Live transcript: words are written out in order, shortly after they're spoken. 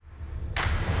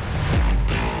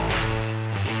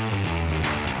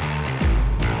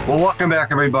Well, welcome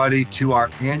back, everybody, to our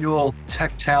annual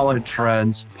Tech Talent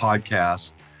Trends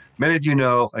podcast. Many of you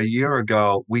know a year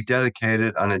ago, we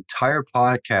dedicated an entire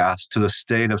podcast to the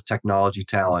state of technology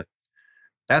talent.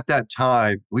 At that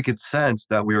time, we could sense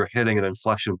that we were hitting an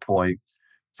inflection point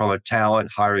from a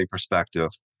talent hiring perspective.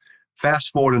 Fast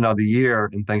forward another year,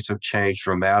 and things have changed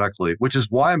dramatically, which is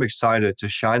why I'm excited to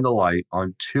shine the light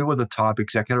on two of the top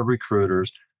executive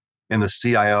recruiters in the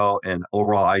CIO and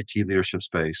overall IT leadership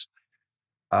space.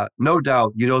 No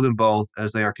doubt, you know them both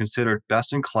as they are considered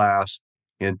best in class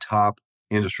and top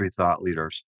industry thought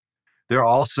leaders. They're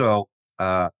also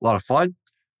a lot of fun.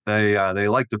 They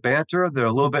like to banter. They're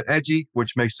a little bit edgy,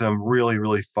 which makes them really,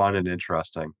 really fun and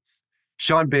interesting.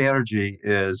 Sean Banerjee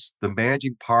is the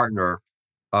managing partner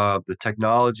of the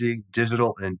technology,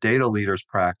 digital, and data leaders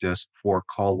practice for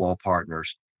Caldwell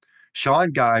Partners.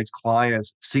 Sean guides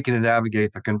clients seeking to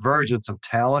navigate the convergence of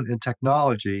talent and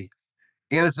technology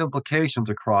and its implications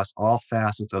across all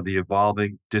facets of the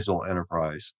evolving digital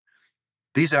enterprise.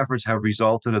 These efforts have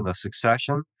resulted in the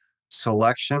succession,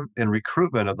 selection, and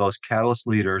recruitment of those catalyst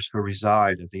leaders who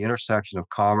reside at the intersection of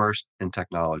commerce and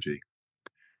technology.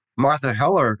 Martha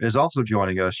Heller is also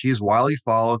joining us. She is widely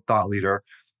followed thought leader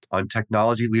on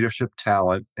technology leadership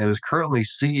talent and is currently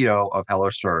CEO of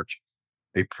Heller Search,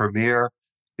 a premier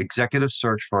executive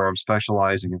search firm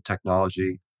specializing in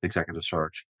technology executive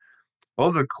search.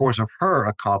 Over the course of her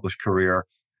accomplished career,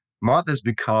 Martha has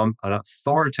become an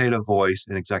authoritative voice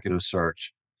in executive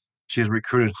search. She has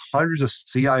recruited hundreds of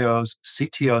CIOs,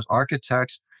 CTOs,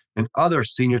 architects, and other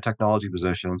senior technology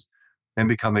positions and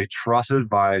become a trusted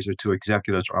advisor to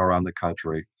executives around the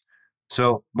country.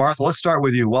 So, Martha, let's start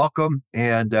with you. Welcome.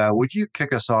 And would you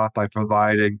kick us off by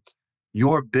providing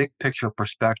your big picture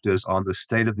perspectives on the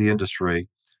state of the industry,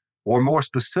 or more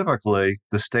specifically,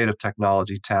 the state of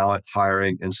technology, talent,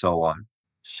 hiring, and so on?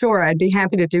 Sure, I'd be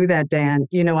happy to do that, Dan.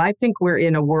 I think we're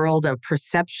in a world of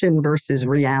perception versus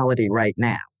reality right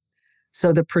now.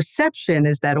 So the perception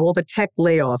is that all the tech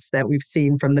layoffs that we've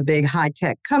seen from the big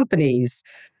high-tech companies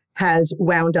has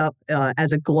wound up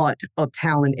as a glut of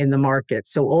talent in the market.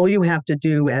 So all you have to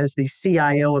do as the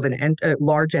CIO of a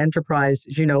large enterprise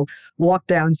is, walk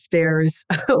downstairs,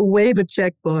 wave a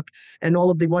checkbook, and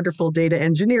all of the wonderful data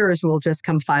engineers will just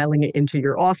come filing it into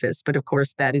your office. But of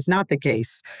course, that is not the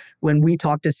case. When we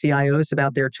talk to CIOs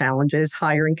about their challenges,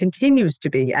 hiring continues to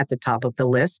be at the top of the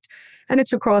list. And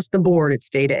it's across the board. It's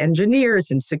data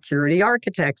engineers and security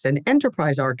architects and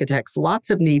enterprise architects, lots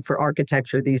of need for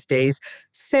architecture these days,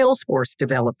 Salesforce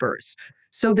developers.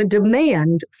 So the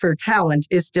demand for talent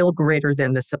is still greater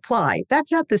than the supply.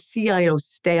 That's at the CIO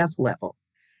staff level.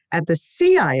 At the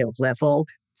CIO level,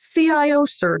 CIO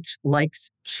search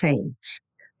likes change.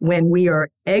 When we are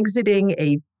exiting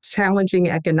a challenging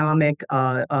economic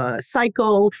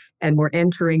cycle and we're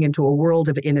entering into a world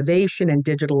of innovation and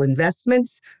digital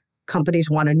investments, companies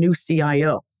want a new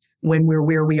CIO. When we're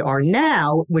where we are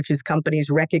now, which is companies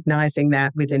recognizing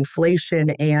that with inflation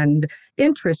and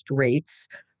interest rates,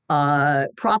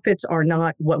 profits are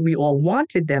not what we all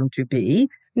wanted them to be.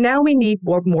 Now we need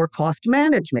more cost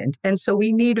management. And so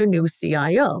we need a new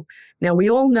CIO. Now, we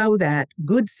all know that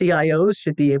good CIOs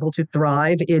should be able to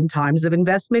thrive in times of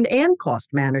investment and cost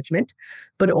management.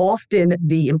 But often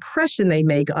the impression they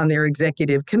make on their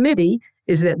executive committee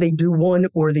is that they do one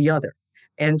or the other.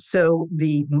 And so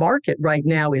the market right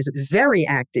now is very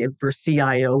active for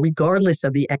CIO, regardless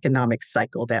of the economic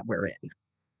cycle that we're in.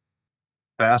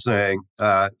 Fascinating.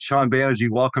 Sean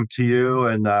Banerjee, welcome to you.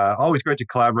 And always great to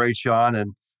collaborate, Sean.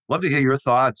 And love to hear your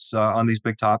thoughts on these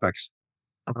big topics.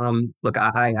 Look,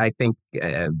 I think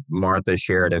Martha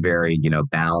shared a very,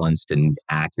 balanced and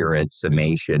accurate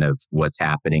summation of what's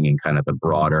happening in kind of the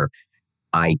broader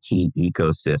IT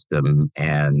ecosystem.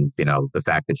 And, the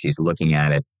fact that she's looking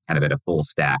at it kind of at a full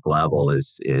stack level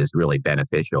is really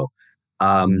beneficial.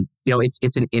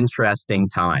 It's an interesting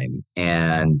time.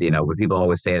 And, when people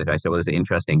always say that, I said, well, is it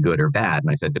interesting, good or bad?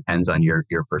 And I said, depends on your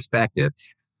perspective.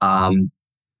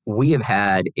 We have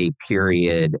had a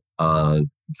period of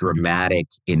dramatic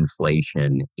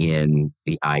inflation in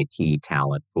the IT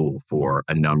talent pool for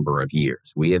a number of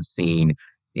years. We have seen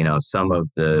some of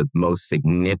the most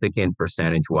significant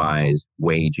percentage-wise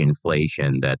wage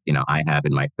inflation that, I have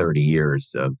in my 30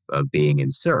 years of being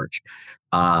in search.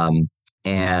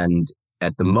 And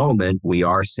at the moment, we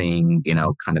are seeing,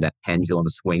 kind of that pendulum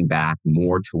swing back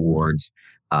more towards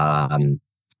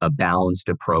a balanced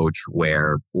approach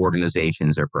where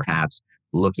organizations are perhaps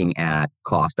looking at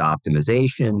cost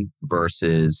optimization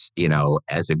versus,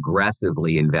 as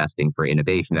aggressively investing for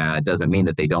innovation. Now, it doesn't mean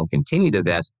that they don't continue to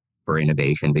invest for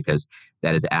innovation, because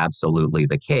that is absolutely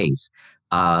the case.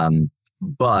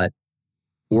 But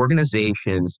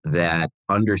organizations that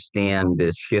understand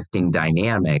this shifting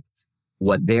dynamic,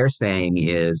 what they're saying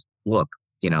is, look,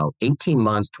 18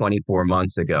 months, 24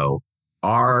 months ago,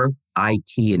 our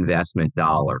IT investment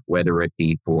dollar, whether it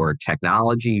be for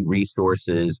technology,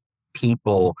 resources,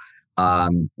 people,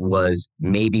 was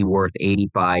maybe worth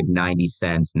 85, 90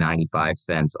 cents, 95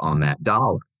 cents on that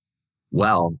dollar.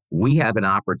 Well, we have an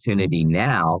opportunity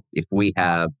now, if we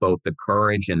have both the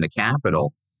courage and the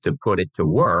capital to put it to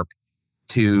work,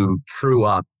 to true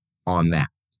up on that.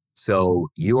 So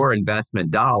your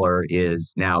investment dollar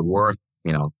is now worth,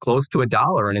 close to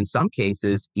 $1, and in some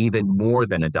cases, even more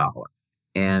than $1.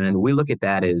 And we look at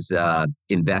that as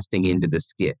investing into the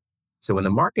skid. So when the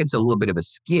market's a little bit of a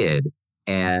skid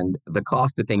and the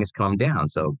cost of things come down,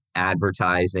 so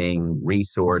advertising,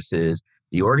 resources,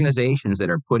 the organizations that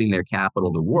are putting their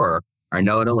capital to work are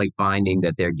not only finding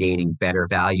that they're gaining better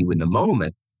value in the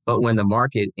moment, but when the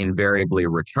market invariably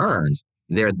returns,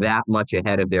 they're that much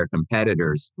ahead of their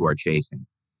competitors who are chasing.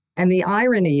 And the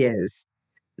irony is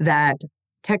that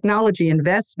technology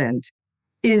investment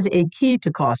is a key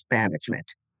to cost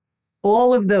management.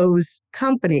 All of those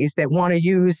companies that want to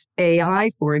use AI,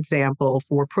 for example,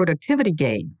 for productivity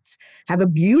gains, have a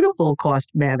beautiful cost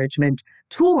management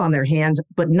tool on their hands,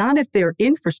 but not if their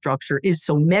infrastructure is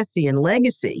so messy and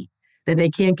legacy that they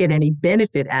can't get any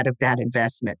benefit out of that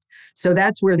investment. So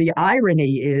that's where the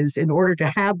irony is. In order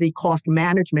to have the cost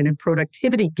management and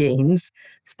productivity gains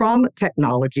from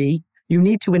technology, you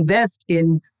need to invest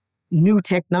in new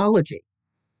technology.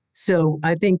 So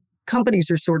I think companies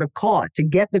are sort of caught. To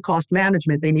get the cost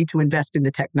management, they need to invest in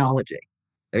the technology.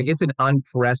 I think it's an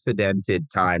unprecedented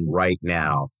time right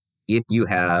now if you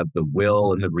have the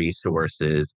will and the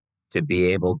resources to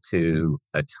be able to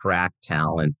attract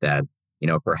talent that,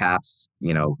 perhaps,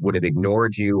 would have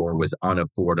ignored you or was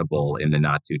unaffordable in the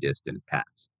not too distant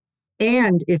past.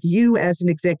 And if you as an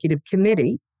executive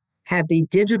committee have the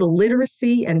digital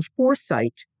literacy and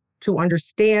foresight to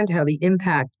understand how the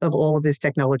impact of all of this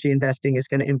technology investing is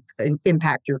going to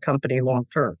impact your company long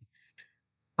term.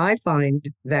 I find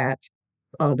that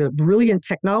the brilliant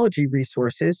technology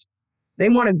resources, they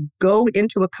want to go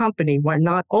into a company where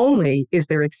not only is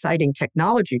there exciting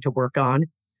technology to work on,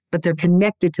 but they're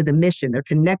connected to the mission, they're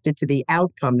connected to the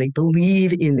outcome, they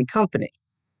believe in the company.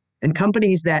 And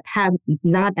companies that have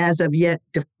not as of yet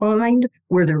defined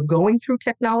where they're going through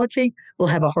technology will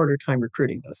have a harder time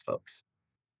recruiting those folks.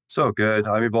 So good.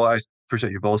 I mean, well, I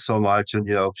appreciate you both so much. And,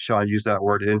 Sean used that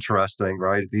word interesting,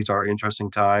 right? These are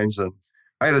interesting times. And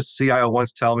I had a CIO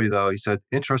once tell me, though, he said,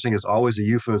 interesting is always a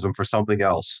euphemism for something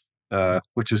else,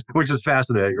 which is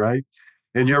fascinating, right?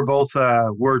 And you're both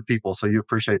word people, so you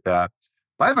appreciate that.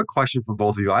 But I have a question for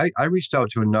both of you. I reached out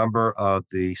to a number of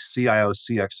the CIO,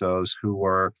 CxOs who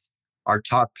were our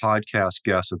top podcast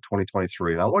guests of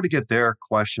 2023. And I want to get their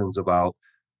questions about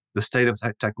the state of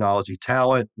technology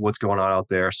talent, what's going on out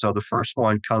there. So the first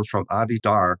one comes from Avi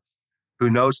Dar, who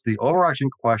notes the overarching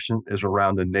question is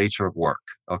around the nature of work.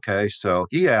 Okay, so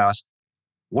he asked,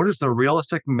 what is the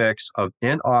realistic mix of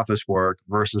in-office work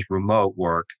versus remote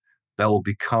work that will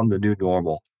become the new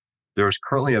normal? There is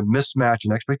currently a mismatch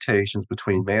in expectations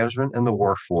between management and the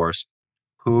workforce.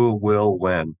 Who will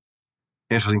win?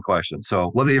 Interesting question.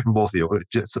 So let me hear from both of you.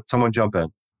 Just someone jump in.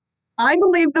 I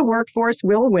believe the workforce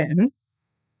will win,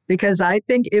 because I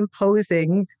think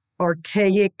imposing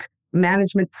archaic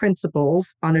management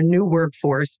principles on a new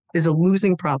workforce is a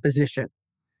losing proposition.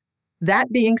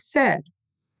 That being said,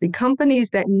 the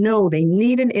companies that know they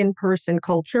need an in-person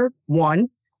culture, one,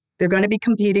 they're going to be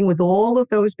competing with all of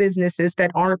those businesses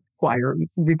that aren't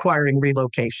requiring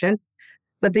relocation.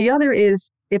 But the other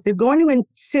is, if they're going to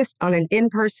insist on an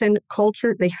in-person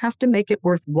culture, they have to make it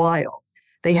worthwhile.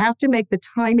 They have to make the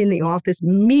time in the office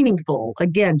meaningful,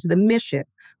 again, to the mission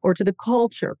or to the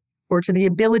culture or to the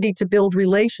ability to build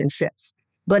relationships.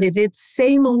 But if it's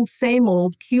same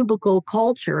old cubicle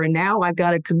culture, and now I've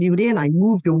got to commute in, I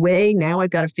moved away, now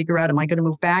I've got to figure out, am I going to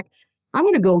move back? I'm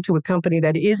going to go to a company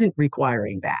that isn't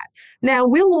requiring that. Now,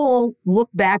 we'll all look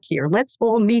back here. Let's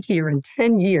all meet here in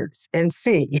 10 years and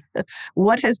see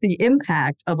what has the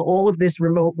impact of all of this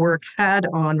remote work had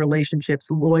on relationships,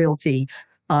 loyalty,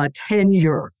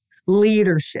 tenure,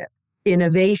 leadership,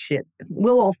 innovation.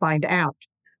 We'll all find out.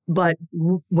 But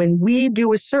when we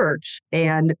do a search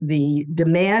and the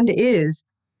demand is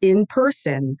in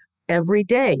person every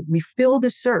day, we fill the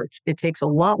search. It takes a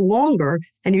lot longer,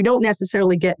 and you don't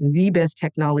necessarily get the best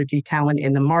technology talent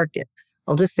in the market.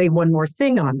 I'll just say one more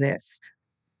thing on this.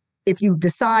 If you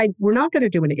decide we're not going to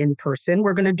do an in-person,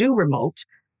 we're going to do remote,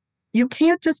 you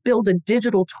can't just build a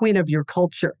digital twin of your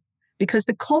culture, because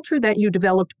the culture that you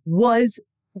developed was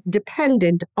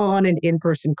dependent on an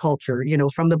in-person culture,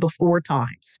 from the before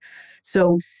times.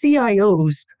 So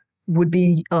CIOs would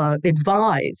be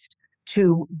advised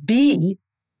to be,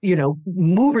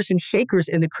 movers and shakers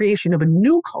in the creation of a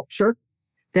new culture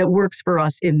that works for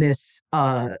us in this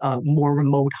more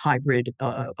remote hybrid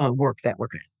work that we're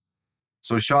in.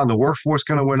 So, Sean, the workforce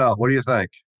going to win out. What do you think?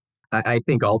 I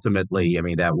think ultimately,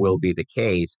 that will be the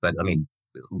case. But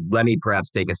let me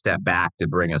perhaps take a step back to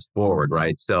bring us forward,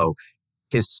 right? So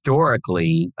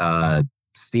historically,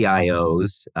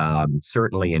 CIOs,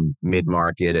 certainly in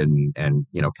mid-market and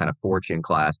kind of Fortune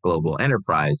class global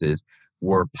enterprises,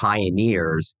 were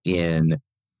pioneers in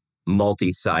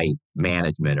multi-site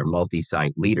management or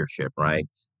multi-site leadership, right?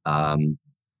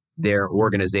 Their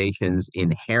organizations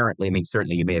inherently,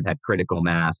 certainly you may have had critical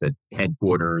mass at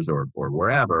headquarters or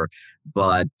wherever,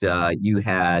 but you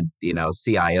had,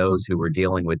 CIOs who were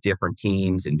dealing with different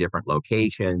teams in different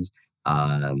locations.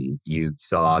 You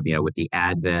saw, with the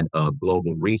advent of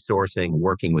global resourcing,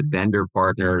 working with vendor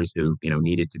partners who,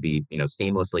 needed to be,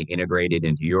 seamlessly integrated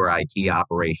into your IT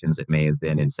operations. It may have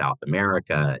been in South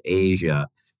America, Asia,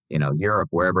 Europe,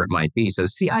 wherever it might be. So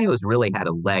CIOs really had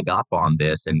a leg up on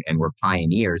this and were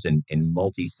pioneers in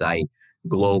multi-site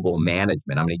global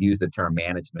management. I'm going to use the term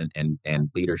management and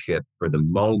leadership for the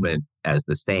moment as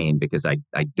the same because I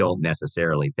don't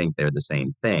necessarily think they're the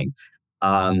same thing.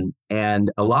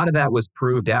 And a lot of that was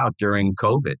proved out during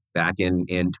COVID back in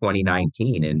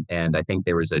 2019. And I think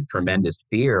there was a tremendous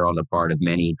fear on the part of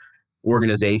many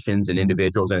organizations and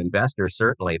individuals and investors,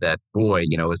 certainly, that, boy,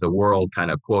 as the world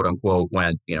kind of quote unquote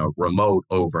went, remote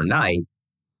overnight,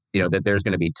 that there's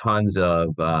going to be tons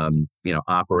of,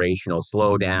 operational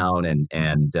slowdown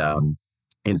and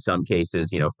in some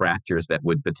cases, fractures that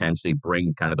would potentially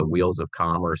bring kind of the wheels of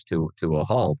commerce to a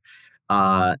halt.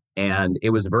 And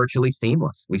it was virtually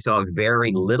seamless. We saw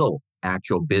very little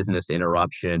actual business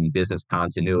interruption, business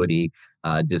continuity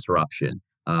disruption.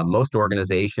 Most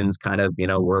organizations kind of,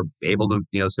 were able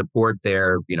to, support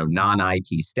their, non-IT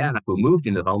staff who moved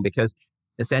into the home because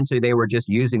essentially they were just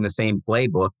using the same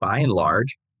playbook by and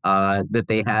large that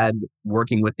they had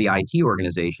working with the IT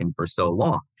organization for so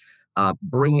long.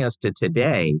 Bringing us to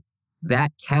today,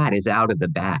 that cat is out of the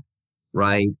bag,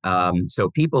 right? So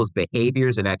people's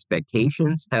behaviors and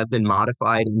expectations have been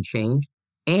modified and changed.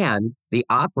 And the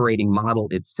operating model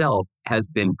itself has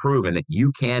been proven that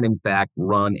you can, in fact,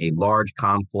 run a large,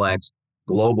 complex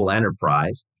global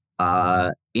enterprise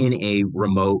in a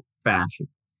remote fashion.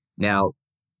 Now,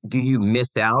 do you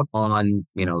miss out on,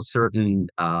 certain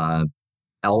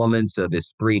elements of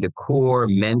esprit de corps,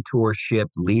 mentorship,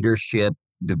 leadership,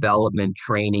 development,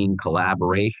 training,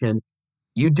 collaboration?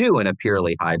 You do in a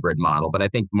purely hybrid model. But I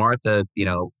think Martha,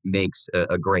 makes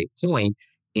a great point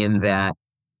in that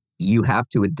you have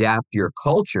to adapt your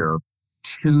culture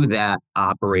to that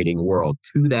operating world,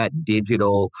 to that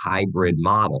digital hybrid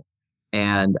model.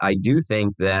 And I do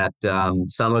think that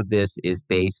some of this is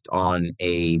based on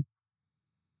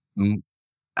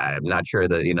I'm not sure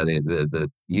the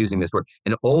using this word,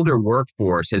 an older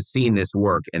workforce has seen this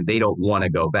work and they don't want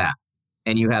to go back.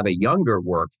 And you have a younger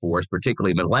workforce,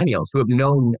 particularly millennials, who have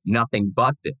known nothing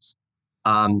but this.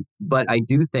 But I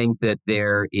do think that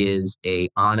there is a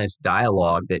honest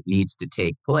dialogue that needs to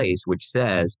take place, which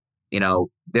says,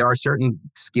 there are certain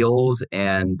skills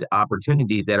and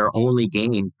opportunities that are only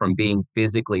gained from being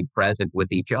physically present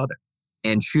with each other.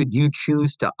 And should you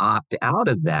choose to opt out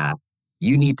of that,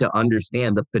 you need to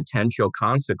understand the potential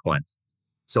consequence.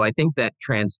 So I think that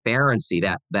transparency,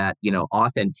 that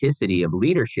authenticity of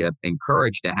leadership,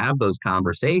 encouraged to have those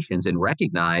conversations and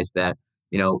recognize that,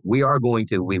 we are going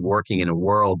to be working in a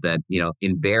world that,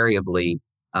 invariably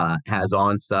has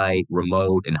on-site,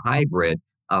 remote, and hybrid.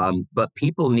 But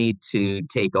people need to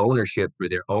take ownership for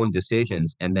their own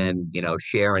decisions and then,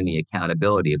 share in the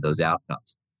accountability of those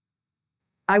outcomes.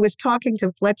 I was talking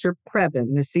to Fletcher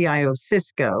Previn, the CIO of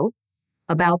Cisco,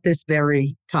 about this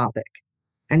very topic.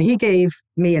 And he gave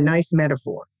me a nice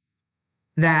metaphor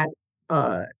that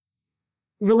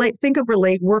think of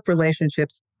work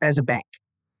relationships as a bank.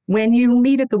 When you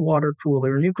meet at the water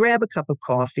cooler and you grab a cup of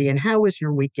coffee and how was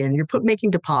your weekend, you're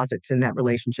making deposits in that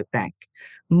relationship bank.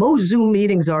 Most Zoom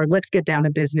meetings are, let's get down to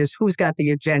business. Who's got the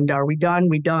agenda? Are we done?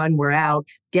 We're out.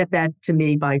 Get that to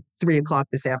me by 3:00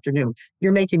 this afternoon.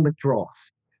 You're making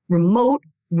withdrawals. Remote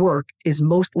work is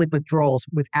mostly withdrawals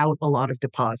without a lot of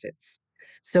deposits.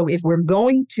 So if we're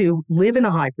going to live in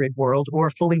a hybrid world or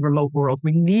a fully remote world,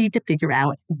 we need to figure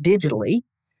out digitally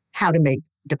how to make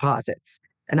deposits.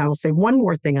 And I will say one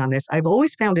more thing on this. I've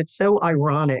always found it so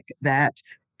ironic that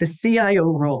the CIO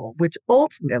role, which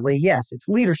ultimately, yes, it's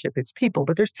leadership, it's people,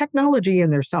 but there's technology in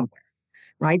there somewhere,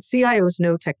 right? CIOs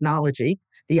know technology.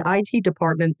 the IT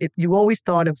department, you always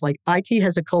thought of like IT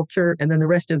has a culture and then the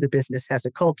rest of the business has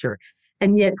a culture.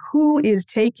 And yet who is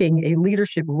taking a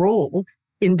leadership role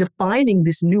in defining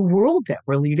this new world that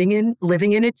we're living in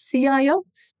its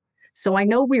CIOs? So I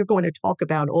know we're going to talk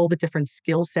about all the different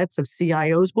skill sets of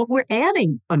CIOs, but we're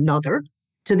adding another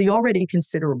to the already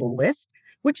considerable list,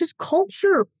 which is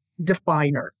culture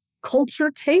definer,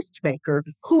 culture tastemaker.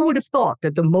 Who would have thought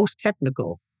that the most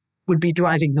technical would be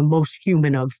driving the most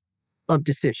human of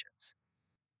decisions?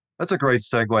 That's a great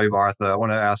segue, Martha. I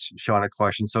want to ask Sean a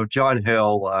question. So John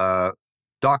Hill,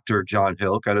 Dr. John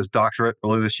Hill, got his doctorate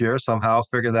earlier this year, somehow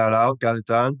figured that out, got it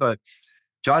done. But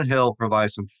John Hill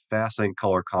provides some fascinating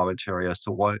color commentary as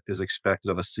to what is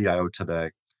expected of a CIO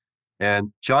today.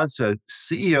 And John said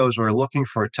CEOs are looking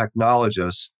for a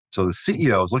technologist. So the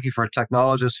CEO is looking for a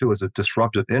technologist who is a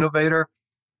disruptive innovator,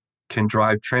 can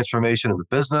drive transformation of the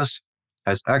business,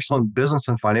 has excellent business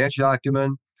and financial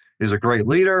acumen, is a great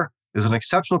leader, is an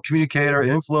exceptional communicator,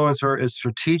 influencer, is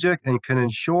strategic, and can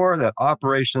ensure that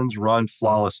operations run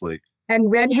flawlessly.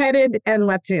 And redheaded and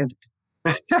left-handed.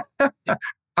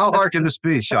 How hard can this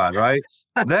be, Sean, right?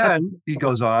 Then, he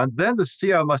goes on, then the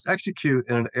CEO must execute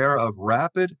in an era of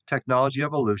rapid technology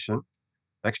evolution,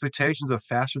 expectations of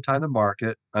faster time to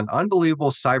market, an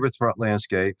unbelievable cyber threat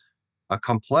landscape, a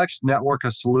complex network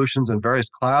of solutions in various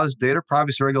clouds, data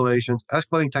privacy regulations,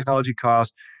 escalating technology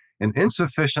costs, an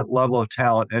insufficient level of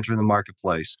talent entering the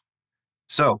marketplace.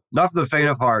 So, not for the faint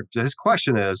of heart. His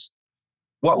question is,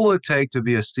 what will it take to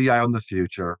be a CIO in the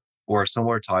future, or a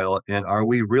similar title, and are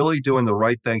we really doing the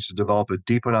right things to develop a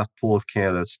deep enough pool of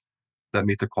candidates that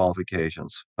meet the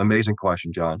qualifications? Amazing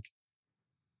question, John.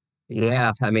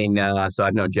 Yeah, I mean, so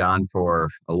I've known John for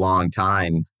a long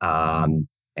time,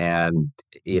 and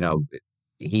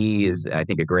he is, I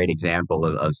think, a great example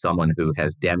of someone who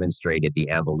has demonstrated the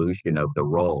evolution of the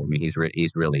role. I mean,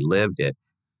 he's really lived it.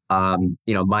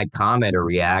 My comment or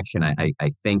reaction, I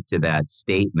think, to that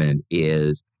statement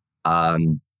is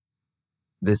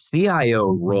the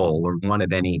CIO role, or one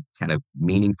of any kind of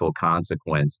meaningful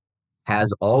consequence,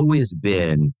 has always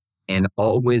been and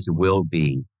always will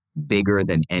be bigger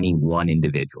than any one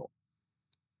individual.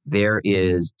 There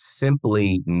is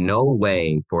simply no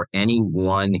way for any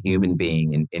one human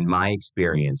being, in my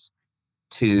experience,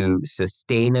 to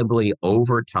sustainably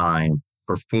over time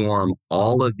perform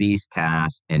all of these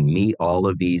tasks and meet all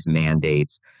of these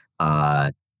mandates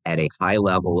at a high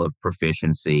level of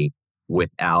proficiency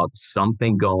without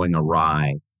something going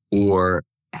awry or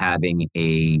having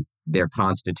their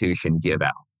constitution give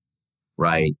out,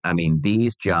 right? I mean,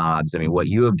 these jobs, what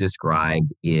you have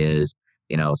described is,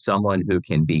 someone who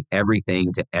can be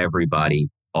everything to everybody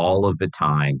all of the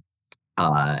time.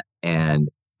 And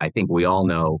I think we all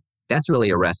know that's really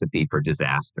a recipe for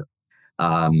disaster.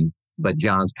 But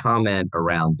John's comment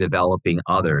around developing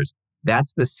others,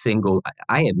 that's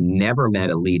I have never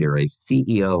met a leader, a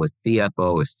CEO, a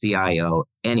CFO, a CIO,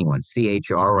 anyone,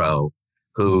 CHRO,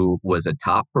 who was a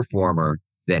top performer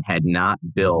that had not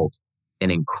built an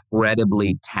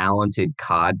incredibly talented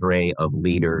cadre of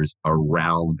leaders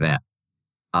around them.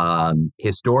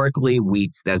 Historically,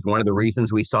 that's one of the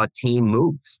reasons we saw team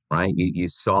moves, right? You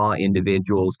saw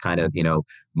individuals kind of,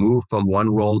 move from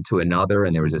one role to another,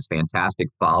 and there was this fantastic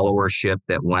followership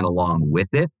that went along with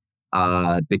it,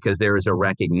 because there was a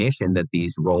recognition that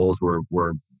these roles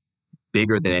were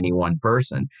bigger than any one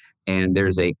person. And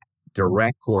there's a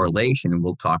direct correlation, and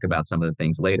we'll talk about some of the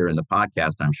things later in the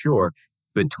podcast, I'm sure,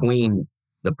 between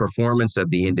the performance of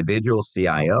the individual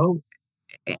CIO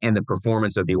and the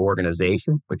performance of the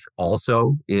organization, which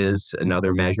also is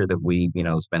another measure that we,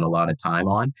 spend a lot of time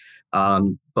on.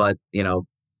 But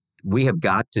we have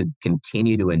got to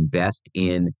continue to invest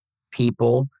in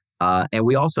people. And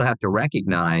we also have to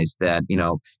recognize that,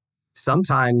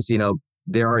 sometimes,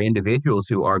 there are individuals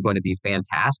who are going to be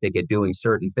fantastic at doing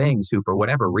certain things who, for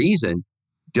whatever reason,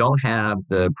 don't have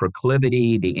the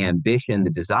proclivity, the ambition, the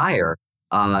desire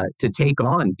to take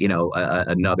on,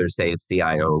 another, say, a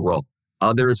CIO role.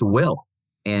 Others will.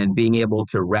 And being able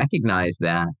to recognize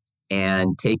that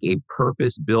and take a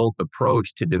purpose-built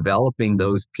approach to developing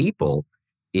those people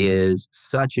is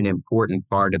such an important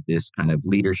part of this kind of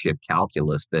leadership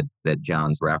calculus that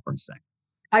John's referencing.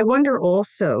 I wonder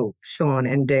also, Sean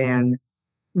and Dan,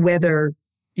 whether,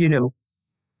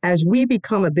 as we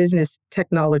become a business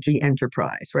technology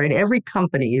enterprise, right? Every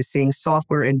company is seeing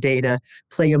software and data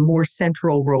play a more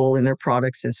central role in their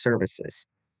products and services.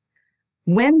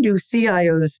 When do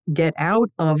CIOs get out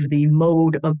of the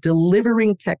mode of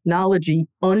delivering technology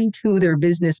unto their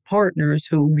business partners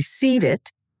who receive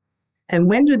it? And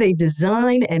when do they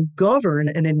design and govern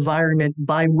an environment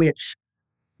by which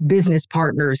business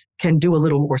partners can do a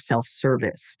little more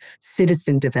self-service,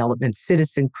 citizen development,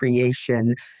 citizen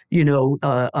creation,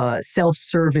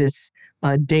 self-service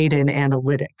data and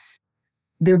analytics.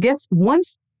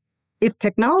 If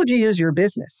technology is your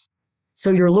business,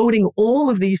 so you're loading all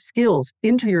of these skills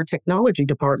into your technology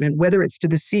department, whether it's to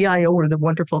the CIO or the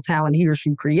wonderful talent he or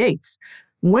she creates,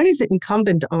 when is it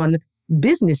incumbent on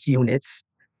business units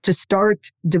to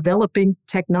start developing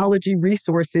technology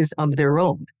resources of their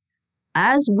own?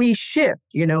 As we shift,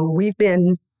 we've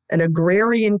been an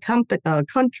agrarian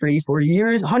country for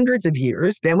years, hundreds of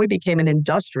years. Then we became an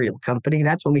industrial company.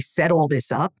 That's when we set all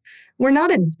this up. We're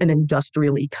not an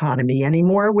industrial economy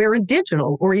anymore. We're a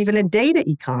digital or even a data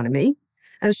economy.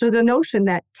 And so the notion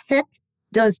that tech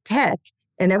does tech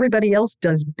and everybody else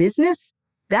does business,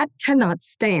 that cannot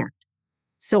stand.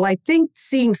 So I think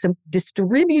seeing some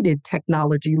distributed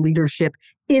technology leadership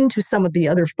into some of the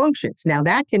other functions. Now,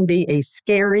 that can be a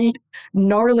scary,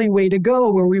 gnarly way to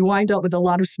go where we wind up with a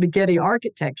lot of spaghetti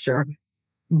architecture.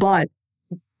 But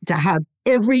to have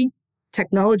every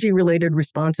technology-related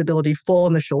responsibility fall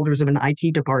on the shoulders of an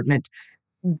IT department,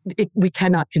 we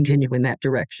cannot continue in that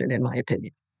direction, in my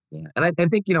opinion. Yeah. And I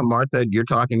think, Martha, you're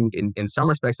talking in some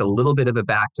respects a little bit of a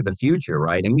back to the future,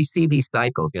 right? And we see these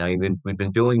cycles. We've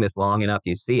been doing this long enough.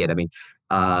 You see it. I mean,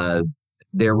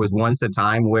 there was once a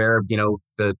time where,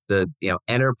 the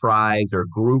enterprise or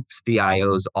group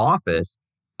CIO's office,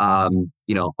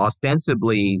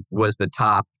 ostensibly was the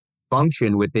top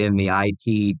function within the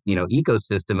IT,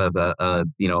 ecosystem of a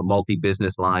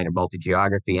multi-business line or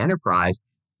multi-geography enterprise.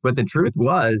 But the truth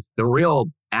was the real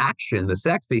action, the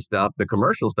sexy stuff, the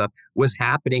commercial stuff was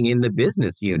happening in the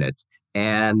business units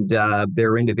and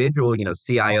their individual,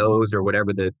 CIOs or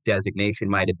whatever the designation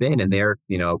might have been, and their,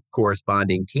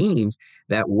 corresponding teams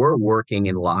that were working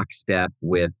in lockstep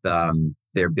with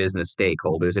their business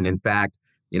stakeholders. And in fact,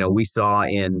 we saw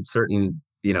in certain,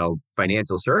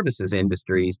 financial services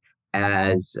industries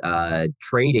as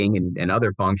trading and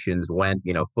other functions went,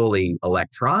 fully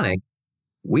electronic,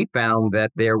 we found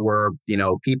that there were,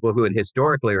 people who had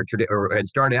historically or had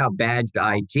started out badged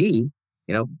IT,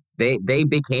 they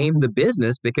became the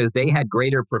business because they had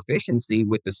greater proficiency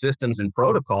with the systems and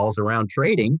protocols around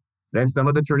trading than some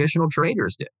of the traditional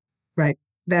traders did. Right.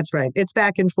 That's right. It's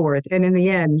back and forth. And in the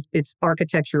end, it's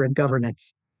architecture and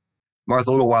governance. Martha,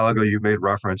 a little while ago, you made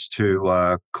reference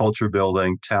to culture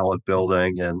building, talent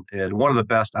building, and one of the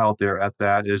best out there at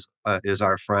that is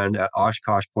our friend at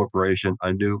Oshkosh Corporation,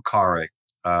 Anu Kare.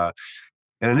 And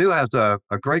Anu has a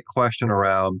great question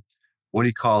around what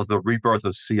he calls the rebirth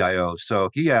of CIO. So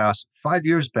he asked, 5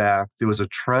 years back, there was a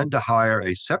trend to hire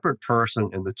a separate person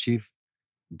in the chief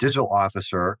digital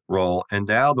officer role, and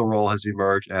now the role has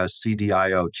emerged as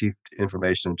CDIO, Chief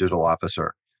Information and Digital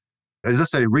Officer. Is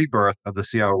this a rebirth of the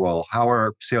CIO role? How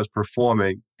are CIOs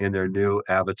performing in their new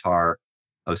avatar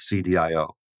of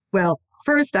CDIO? Well,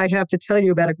 first, I'd have to tell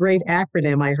you about a great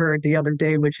acronym I heard the other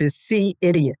day, which is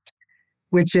CIDIOT,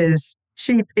 which is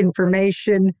Chief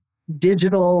Information,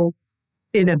 Digital,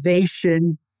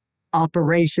 Innovation,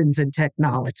 Operations, and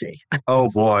Technology. Oh,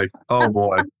 boy. Oh,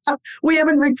 boy. We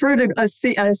haven't recruited a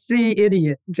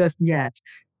CIDIOT just yet.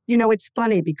 It's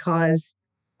funny because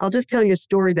I'll just tell you a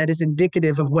story that is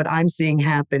indicative of what I'm seeing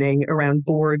happening around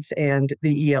boards and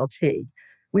the ELT.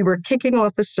 We were kicking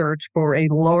off a search for a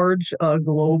large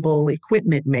global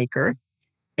equipment maker.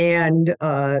 And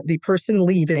the person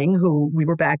leaving, who we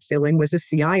were backfilling, was a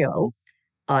CIO,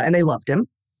 and they loved him.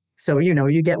 So,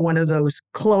 you get one of those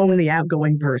clone the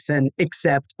outgoing person,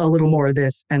 except a little more of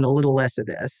this and a little less of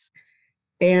this.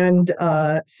 And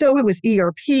so it was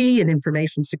ERP and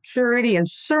information security and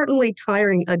certainly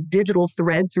tiring a digital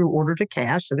thread through order to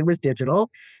cash. So it was digital.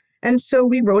 And so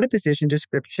we wrote a position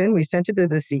description. We sent it to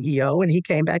the CEO and he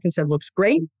came back and said, looks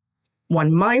great.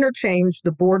 One minor change,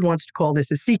 the board wants to call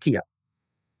this a CTO.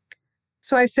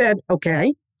 So I said,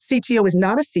 okay, CTO is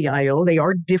not a CIO. They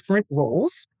are different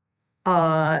roles.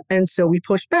 And so we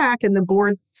pushed back and the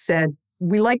board said,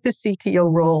 we like the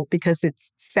CTO role because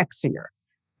it's sexier.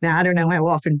 Now, I don't know how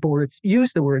often boards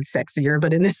use the word sexier,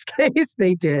 but in this case,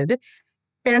 they did.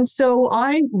 And so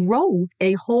I wrote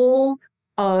a whole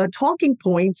talking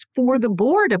points for the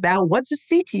board about what's a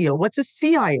CTO, what's a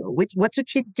CIO, what's a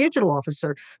chief digital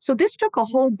officer. So this took a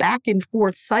whole back and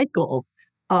forth cycle,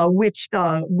 which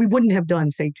we wouldn't have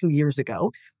done, say, 2 years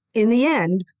ago. In the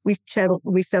end, we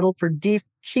settled for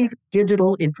Chief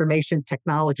Digital Information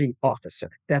Technology Officer.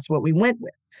 That's what we went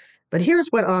with. But here's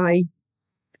what I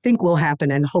think will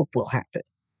happen and hope will happen.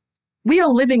 We are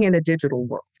living in a digital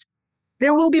world.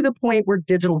 There will be the point where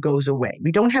digital goes away.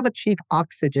 We don't have a chief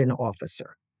oxygen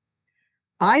officer.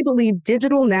 I believe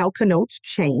digital now connotes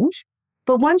change.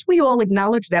 But once we all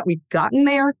acknowledge that we've gotten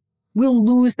there, we'll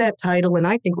lose that title. And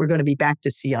I think we're going to be back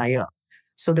to CIO.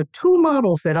 So the two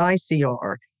models that I see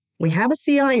are we have a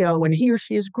CIO and he or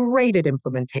she is great at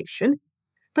implementation.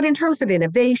 But in terms of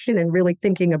innovation and really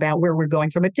thinking about where we're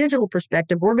going from a digital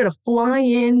perspective, we're going to fly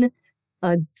in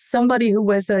somebody who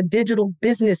was a digital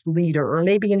business leader or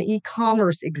maybe an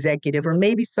e-commerce executive or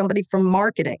maybe somebody from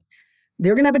marketing.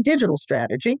 They're going to have a digital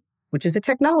strategy, which is a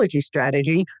technology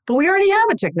strategy, but we already have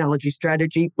a technology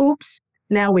strategy. Oops,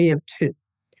 now we have two.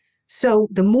 So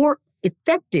the more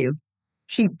effective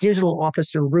chief digital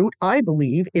officer route, I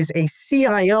believe, is a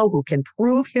CIO who can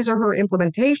prove his or her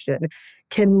implementation,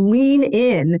 can lean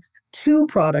in to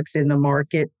products in the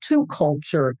market, to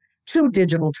culture, to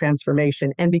digital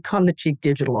transformation, and become the chief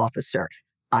digital officer.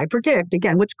 I predict,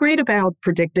 again, what's great about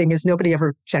predicting is nobody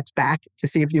ever checks back to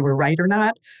see if you were right or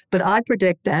not, but I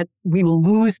predict that we will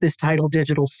lose this title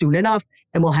digital soon enough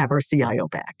and we'll have our CIO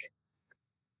back.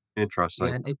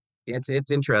 Interesting. Yeah, it's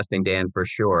interesting, Dan, for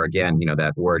sure. Again,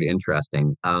 that word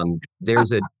interesting.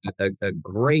 There's a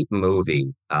great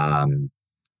movie.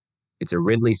 It's a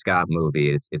Ridley Scott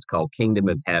movie. It's called Kingdom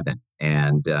of Heaven,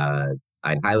 and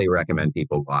I'd highly recommend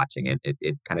people watching it.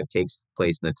 It kind of takes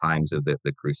place in the times of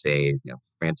the Crusade.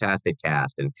 Fantastic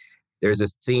cast, and there's a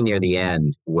scene near the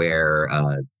end where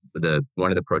one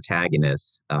of the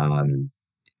protagonists,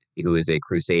 who is a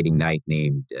crusading knight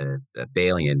named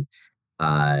Balian,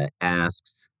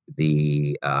 asks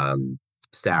the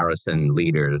Saracen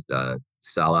leader,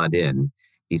 Saladin.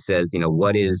 He says,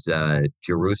 what is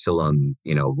Jerusalem,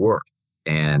 worth?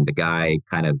 And the guy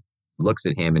kind of looks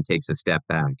at him and takes a step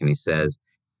back and he says,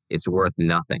 it's worth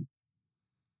nothing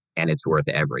and it's worth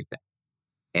everything.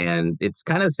 And it's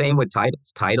kind of the same with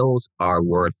titles. Titles are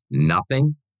worth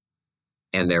nothing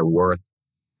and they're worth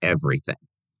everything.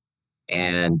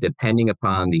 And depending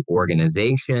upon the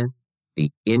organization, the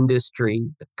industry,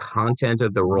 the content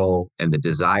of the role, and the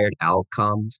desired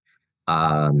outcomes,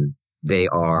 they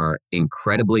are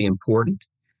incredibly important.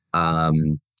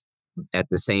 At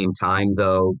the same time,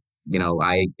 though,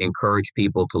 I encourage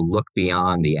people to look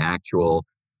beyond the actual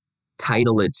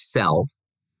title itself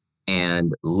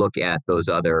and look at those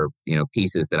other,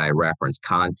 pieces that I referenced: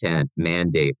 content,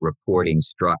 mandate, reporting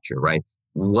structure, right?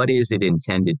 What is it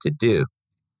intended to do?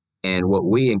 And what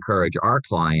we encourage our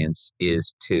clients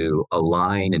is to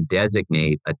align and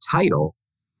designate a title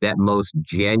that most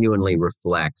genuinely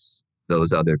reflects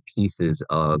those other pieces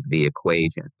of the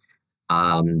equation.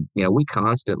 We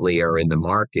constantly are in the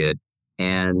market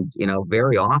and,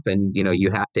 very often, you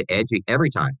have to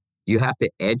every time you have to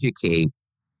educate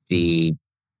the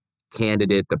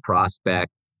candidate, the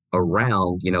prospect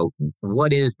around,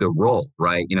 what is the role,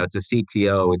 right? It's a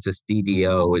CTO, it's a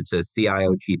CDO, it's a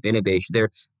CIO, chief innovation.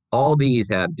 All these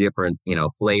have different,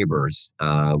 flavors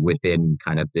within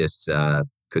kind of this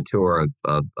couture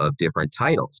of different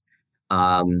titles.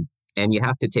 And you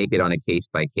have to take it on a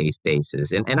case-by-case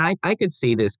basis. And I could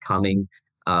see this coming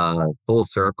full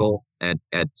circle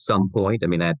at some point. I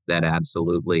mean, that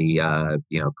absolutely,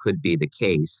 could be the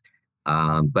case.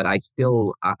 But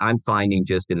I'm finding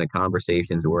just in the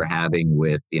conversations we're having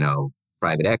with,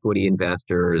 private equity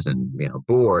investors and,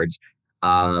 boards,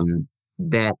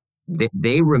 that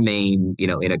they remain,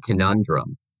 in a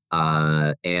conundrum.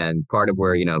 And part of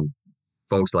where,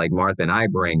 folks like Martha and I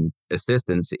bring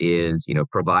assistance is,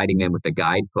 providing them with the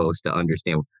guideposts to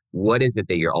understand what is it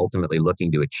that you're ultimately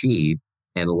looking to achieve.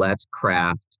 And let's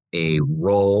craft a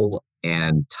role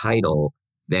and title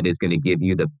that is going to give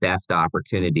you the best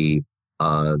opportunity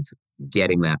of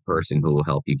getting that person who will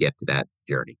help you get to that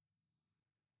journey.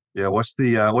 Yeah, what's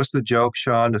the joke,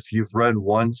 Sean? If you've read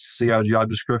one CIO job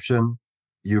description,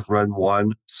 you've read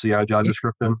one CIO job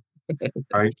description,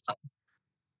 right?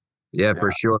 Yeah, for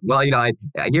sure. Well,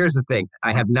 here's the thing.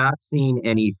 I have not seen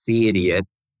any see idiot,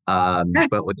 but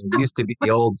there used to be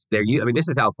this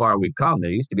is how far we've come.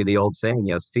 There used to be the old saying,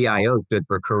 CIO is good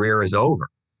for career is over.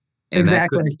 And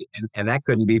exactly. That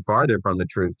couldn't be farther from the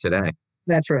truth today.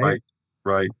 That's right.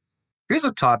 Right. Here's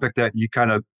a topic that you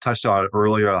kind of touched on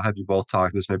earlier. I'll have you both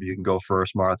talk this. Maybe you can go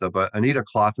first, Martha. But Anita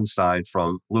Klopfenstein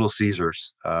from Little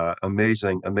Caesars,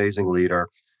 amazing leader.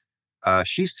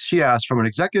 She asked, from an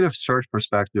executive search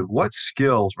perspective, what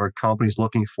skills are companies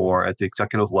looking for at the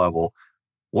executive level?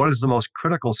 What is the most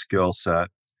critical skill set?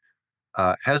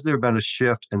 Has there been a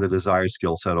shift in the desired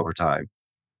skill set over time?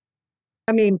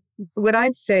 I mean, what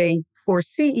I'd say for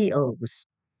CEOs,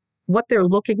 what they're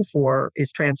looking for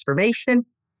is transformation.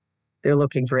 They're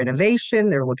looking for innovation.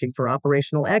 They're looking for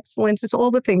operational excellence. It's all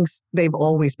the things they've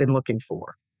always been looking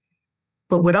for.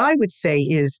 But what I would say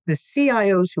is the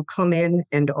CIOs who come in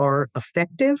and are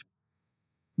effective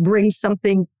bring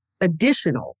something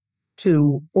additional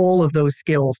to all of those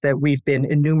skills that we've been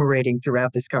enumerating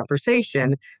throughout this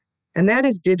conversation, and that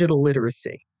is digital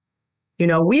literacy. You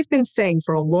know, we've been saying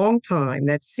for a long time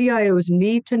that CIOs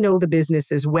need to know the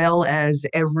business as well as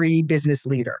every business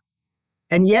leader.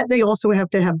 And yet they also have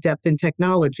to have depth in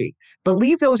technology. But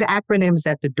leave those acronyms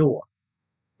at the door,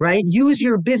 right? Use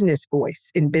your business voice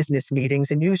in business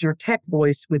meetings and use your tech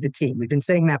voice with the team. We've been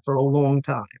saying that for a long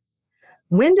time.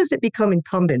 When does it become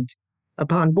incumbent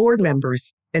upon board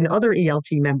members and other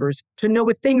ELT members to know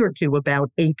a thing or two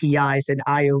about APIs and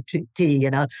IoT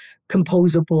and a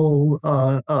composable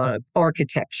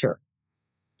architecture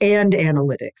and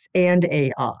analytics and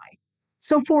AI?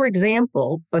 So, for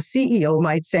example, a CEO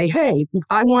might say, hey,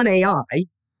 I want AI,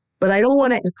 but I don't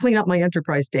want to clean up my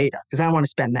enterprise data because I don't want to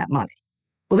spend that money.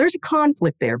 Well, there's a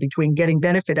conflict there between getting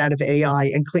benefit out of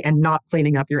AI and not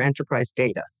cleaning up your enterprise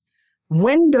data.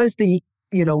 When does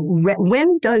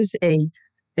when does a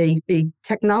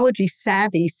technology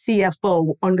savvy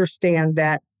CFO understand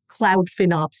that cloud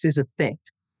FinOps is a thing?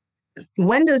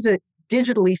 When does a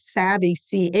digitally savvy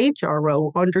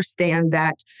CHRO understand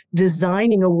that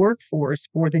designing a workforce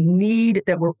for the need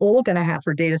that we're all going to have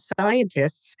for data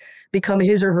scientists become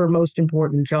his or her most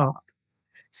important job?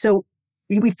 So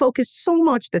we focus so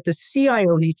much that the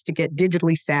CIO needs to get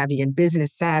digitally savvy and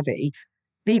business savvy.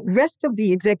 The rest of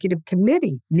the executive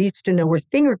committee needs to know a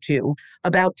thing or two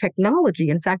about technology.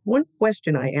 In fact, one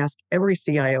question I ask every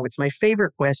CIO, it's my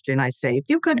favorite question. I say, if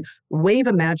you could wave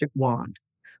a magic wand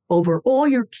over all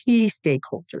your key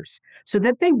stakeholders so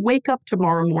that they wake up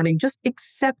tomorrow morning just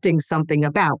accepting something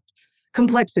about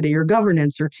complexity or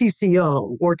governance or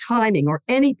TCO or timing or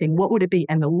anything, what would it be?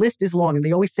 And the list is long. And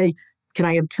they always say, can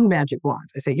I have 2 magic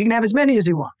wands? I say, you can have as many as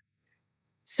you want.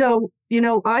 So,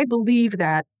 I believe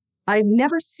that I've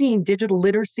never seen digital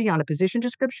literacy on a position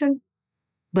description,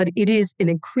 but it is an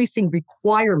increasing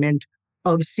requirement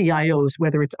of CIOs,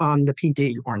 whether it's on the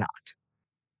PD or not.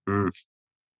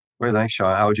 Great, thanks,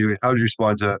 Sean. How would you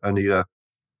respond to Anita?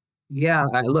 Yeah,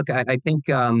 I think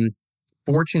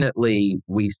fortunately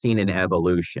we've seen an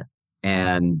evolution,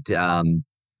 and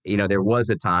there was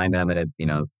a time, I'm going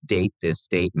to date this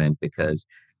statement because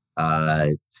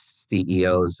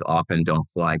CEOs often don't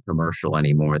fly commercial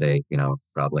anymore. They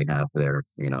probably have their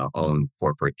own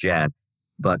corporate jet.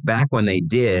 But back when they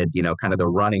did, kind of the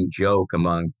running joke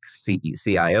among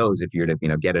CIOs, if you're to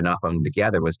get enough of them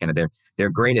together, was kind of their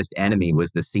greatest enemy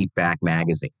was the seat back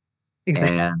magazine.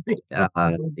 Exactly.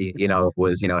 And it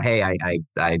was hey,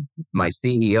 I my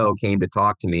CEO came to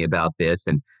talk to me about this,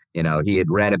 and he had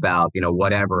read about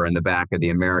whatever in the back of the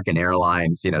American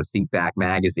Airlines seatback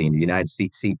magazine, the United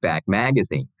States seatback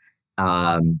magazine,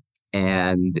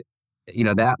 and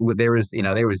there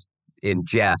was in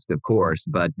jest, of course,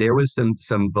 but there was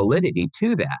some validity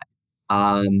to that.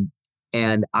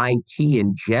 And IT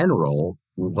in general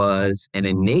was an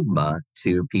enigma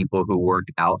to people who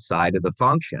worked outside of the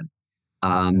function.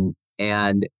 And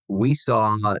I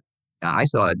saw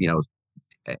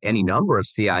any number of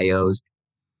CIOs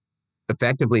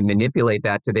effectively manipulate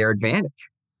that to their advantage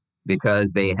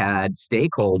because they had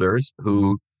stakeholders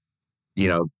who,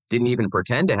 didn't even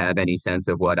pretend to have any sense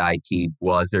of what IT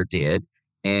was or did.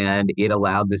 And it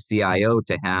allowed the CIO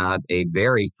to have a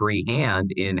very free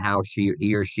hand in how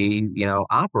he or she,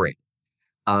 operated.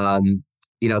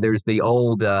 There's the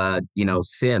old,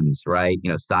 Sims, right?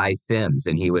 Cy Sims.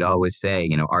 And he would always say,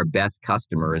 our best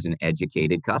customer is an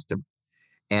educated customer.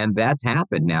 And that's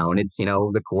happened now. And it's,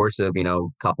 the course of, a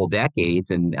couple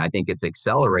decades. And I think it's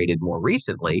accelerated more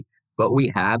recently. But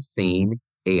we have seen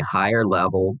a higher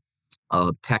level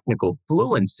of technical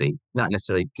fluency, not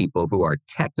necessarily people who are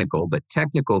technical, but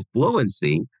technical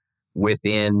fluency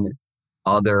within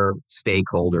other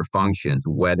stakeholder functions,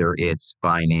 whether it's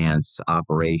finance,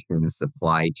 operations,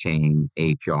 supply chain,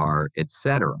 HR, et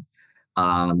cetera.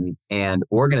 And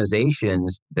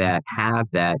organizations that have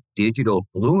that digital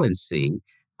fluency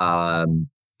kind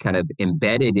of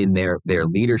embedded in their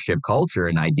leadership culture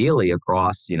and ideally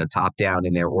across, top down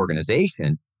in their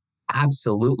organization,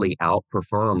 absolutely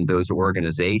outperform those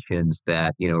organizations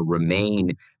that,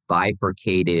 remain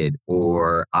bifurcated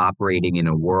or operating in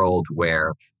a world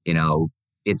where,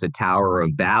 it's a Tower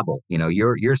of Babel.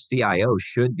 Your CIO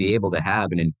should be able to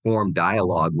have an informed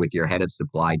dialogue with your head of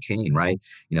supply chain, right?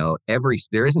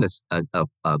 There isn't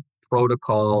a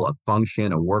protocol, a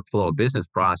function, a workflow, a business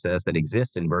process that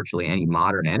exists in virtually any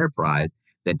modern enterprise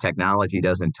that technology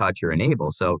doesn't touch or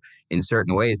enable. So in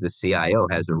certain ways, the CIO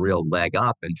has a real leg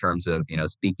up in terms of,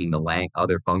 speaking the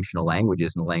other functional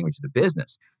languages and the language of the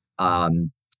business.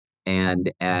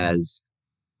 And as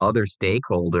other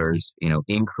stakeholders,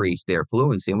 increase their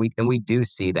fluency. And we do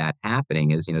see that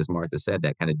happening as Martha said,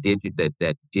 that kind of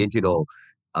that digital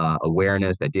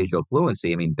awareness, that digital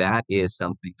fluency. I mean, that is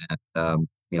something that,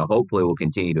 hopefully will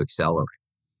continue to accelerate.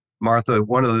 Martha,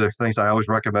 one of the things I always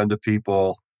recommend to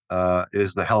people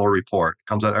is the Heller Report. It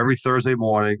comes out every Thursday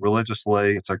morning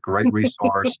religiously. It's a great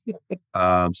resource.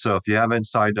 So if you haven't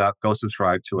signed up, go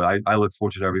subscribe to it. I look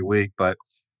forward to it every week. But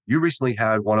you recently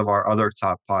had one of our other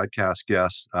top podcast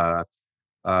guests,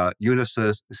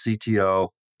 Unisys CTO,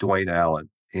 Dwayne Allen.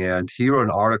 And he wrote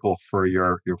an article for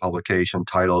your publication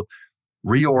titled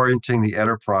Reorienting the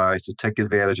Enterprise to Take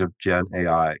Advantage of Gen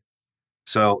AI.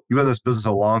 So you've been in this business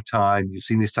a long time. You've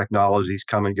seen these technologies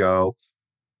come and go.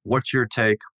 What's your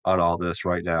take on all this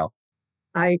right now?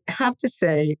 I have to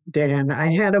say, Dan,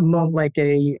 I had a moment, like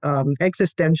a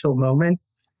existential moment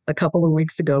a couple of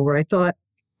weeks ago where I thought,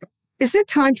 is it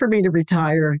time for me to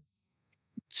retire?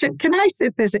 Can I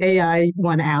sit this AI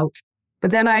one out? But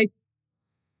then I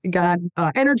got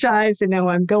energized and now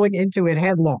I'm going into it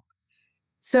headlong.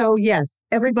 So yes,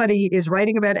 everybody is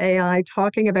writing about AI,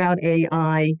 talking about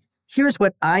AI. Here's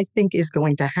what I think is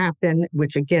going to happen,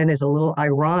 which again is a little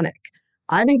ironic.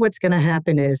 I think what's going to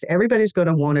happen is everybody's going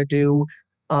to want to do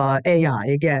AI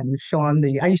again. Sean,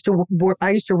 I used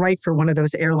to write for one of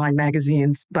those airline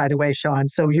magazines, by the way, Sean.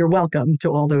 So you're welcome to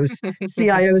all those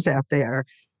CIOs out there.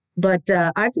 But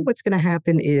I think what's going to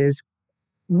happen is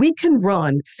we can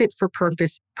run fit for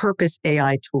purpose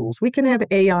AI tools. We can have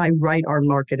AI write our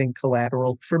marketing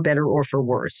collateral for better or for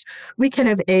worse. We can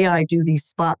have AI do these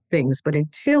spot things. But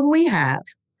until we have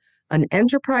an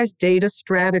enterprise data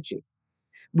strategy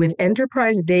with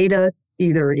enterprise data,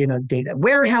 either in a data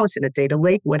warehouse, in a data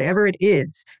lake, whatever it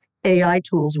is, AI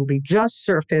tools will be just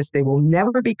surface. They will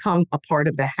never become a part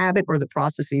of the habit or the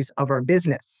processes of our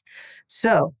business.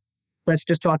 So let's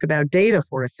just talk about data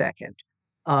for a second.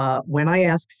 When I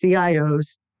ask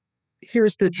CIOs,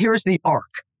 here's the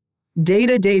arc.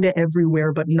 Data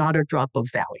everywhere, but not a drop of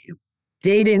value.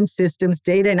 Data in systems,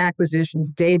 data in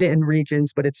acquisitions, data in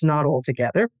regions, but it's not all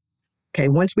together. Okay,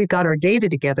 once we've got our data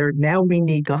together, now we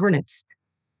need governance.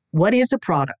 What is a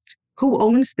product? Who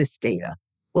owns this data?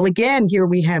 Well, again, here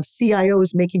we have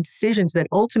CIOs making decisions that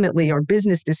ultimately are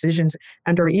business decisions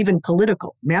and are even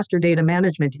political. Master data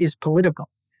management is political.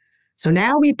 So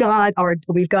now we've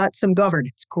got some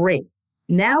governance. Great.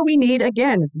 Now we need,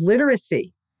 again,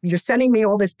 literacy. You're sending me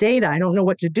all this data. I don't know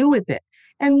what to do with it.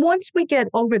 And once we get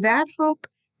over that hump,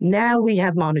 now we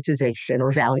have monetization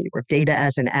or value or data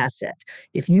as an asset.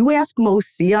 If you ask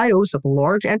most CIOs of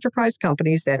large enterprise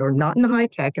companies that are not in high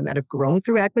tech and that have grown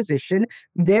through acquisition,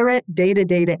 they're at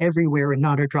data everywhere and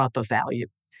not a drop of value.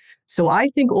 So I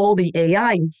think all the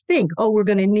AI, you think, we're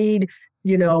going to need,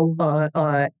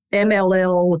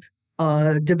 MLL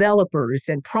developers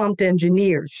and prompt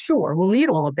engineers. Sure, we'll need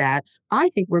all of that. I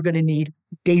think we're going to need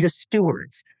data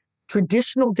stewards,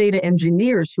 traditional data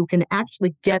engineers who can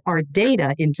actually get our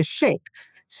data into shape.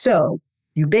 So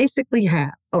you basically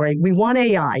have, all right, we want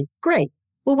AI. Great.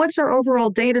 Well, what's our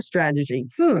overall data strategy?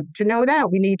 To know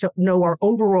that, we need to know our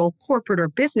overall corporate or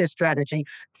business strategy.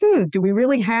 Do we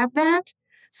really have that?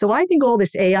 So I think all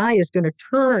this AI is going to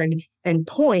turn and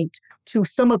point to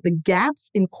some of the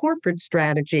gaps in corporate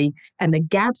strategy and the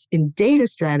gaps in data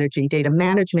strategy, data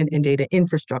management, and data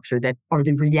infrastructure that are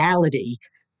the reality.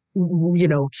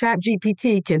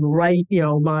 ChatGPT can write,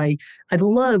 I'd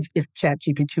love if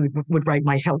ChatGPT would write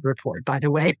my health report, by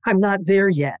the way. I'm not there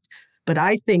yet. But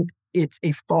I think it's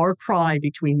a far cry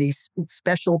between these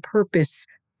special purpose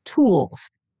tools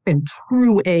and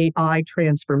true AI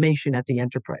transformation at the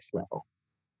enterprise level.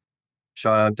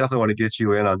 Sean, I definitely want to get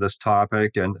you in on this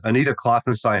topic. And Anita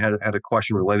Kloffenstein had a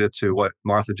question related to what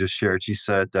Martha just shared. She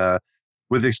said,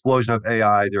 with the explosion of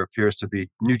AI, there appears to be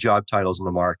new job titles in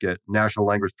the market: natural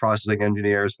language processing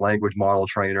engineers, language model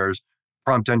trainers,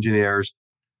 prompt engineers.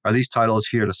 Are these titles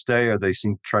here to stay, or they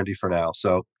seem trendy for now?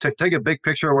 So take a big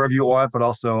picture wherever you want, but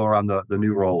also around the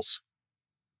new roles.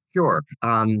 Sure.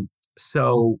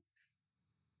 So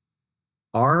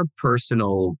our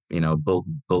personal,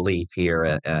 belief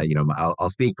here, I'll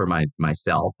speak for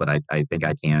myself, but I think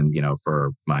I can,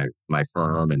 for my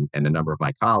firm and a number of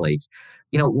my colleagues,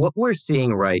 what we're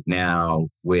seeing right now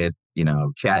with,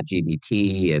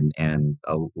 ChatGPT and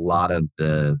a lot of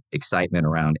the excitement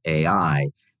around AI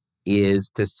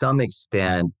is to some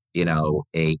extent,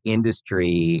 a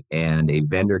industry and a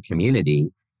vendor community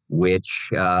which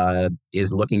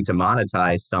is looking to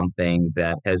monetize something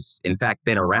that has, in fact,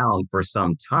 been around for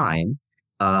some time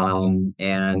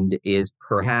and is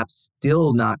perhaps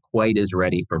still not quite as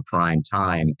ready for prime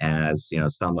time as,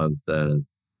 some of the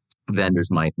vendors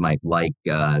might like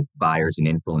buyers and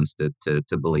influence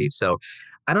to believe. So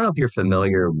I don't know if you're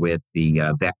familiar with the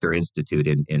Vector Institute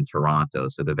in Toronto.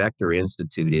 So the Vector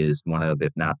Institute is one of,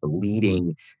 if not the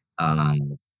leading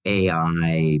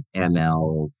AI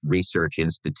ML research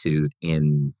institute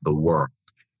in the world.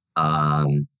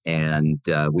 And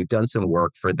we've done some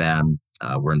work for them.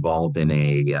 We're involved in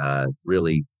a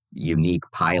really unique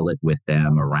pilot with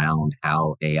them around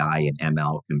how AI and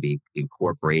ML can be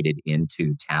incorporated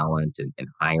into talent and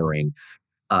hiring.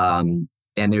 And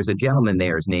there's a gentleman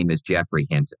there, his name is Jeffrey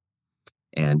Hinton.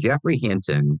 And Jeffrey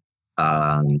Hinton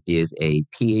is a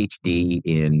PhD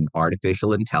in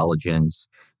artificial intelligence.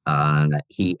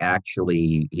 He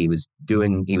was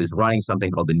running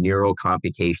something called the Neuro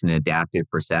Computation and Adaptive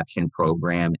Perception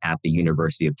Program at the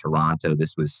University of Toronto.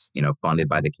 This was, funded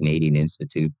by the Canadian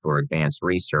Institute for Advanced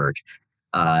Research.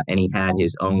 And he had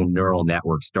his own neural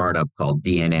network startup called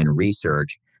DNN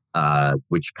Research,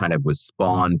 which kind of was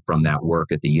spawned from that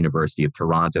work at the University of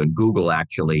Toronto. And Google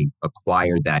actually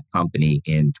acquired that company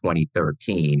in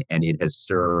 2013, and it has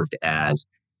served as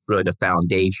really the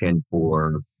foundation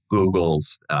for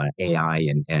Google's AI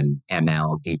and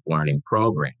ML deep learning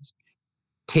programs.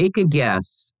 Take a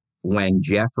guess when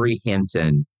Jeffrey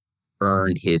Hinton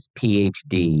earned his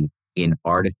PhD in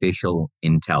artificial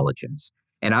intelligence.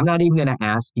 And I'm not even going to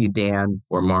ask you, Dan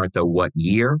or Martha, what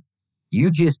year.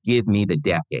 You just give me the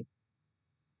decade.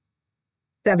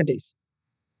 70s.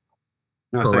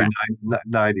 No, Correct. say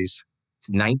 90s.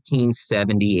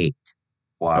 1978.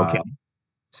 Wow. Okay.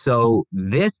 So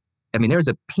there's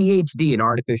a PhD in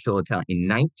artificial intelligence in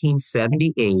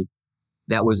 1978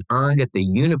 that was earned at the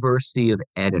University of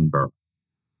Edinburgh,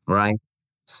 right?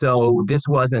 So this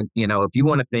wasn't, if you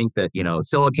want to think that,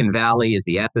 Silicon Valley is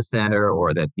the epicenter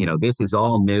or that, this is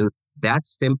all new,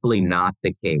 that's simply not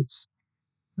the case.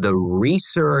 The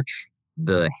research,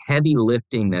 the heavy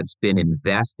lifting that's been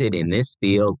invested in this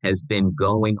field has been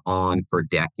going on for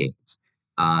decades.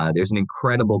 There's an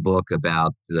incredible book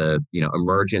about the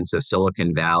emergence of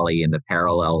Silicon Valley and the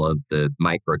parallel of the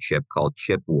microchip called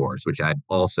Chip Wars, which I'd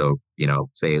also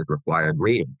say is required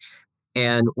reading.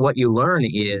 And what you learn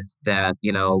is that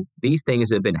these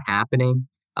things have been happening.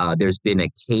 There's been a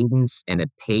cadence and a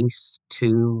pace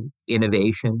to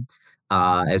innovation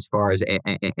as far as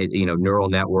neural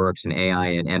networks and AI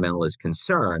and ML is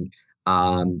concerned.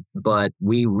 But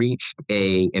we reached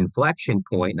a inflection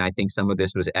point, and I think some of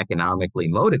this was economically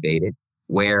motivated,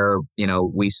 where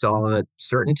we saw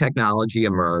certain technology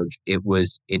emerge. It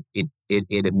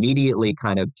immediately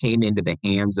kind of came into the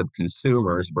hands of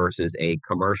consumers versus a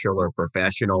commercial or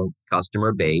professional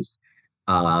customer base,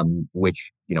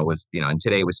 which and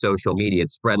today with social media, it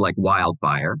spread like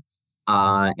wildfire.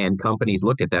 And companies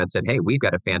looked at that and said, "Hey, we've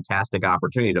got a fantastic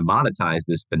opportunity to monetize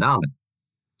this phenomenon."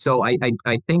 So I think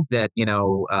that,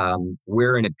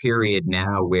 we're in a period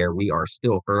now where we are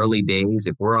still early days.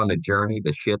 If we're on a journey,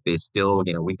 the ship is still,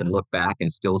 we can look back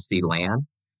and still see land.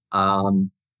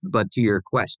 But to your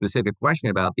specific question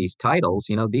about these titles,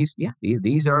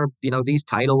 these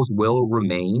titles will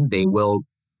remain. They will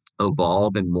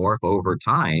evolve and morph over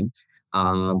time.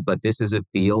 But this is a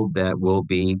field that will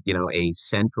be, a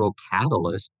central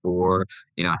catalyst for,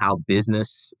 how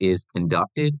business is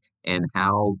conducted and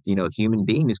how, human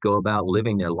beings go about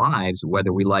living their lives,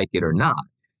 whether we like it or not.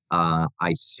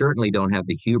 I certainly don't have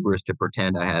the hubris to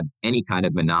pretend I have any kind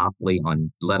of monopoly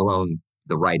on, let alone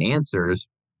the right answers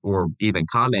or even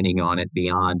commenting on it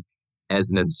beyond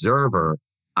as an observer.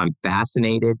 I'm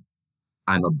fascinated.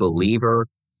 I'm a believer.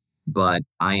 But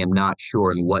I am not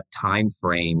sure in what time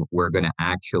frame we're going to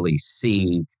actually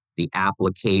see the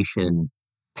application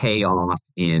pay off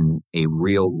in a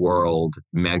real world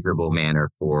measurable manner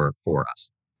for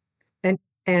us.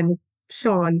 And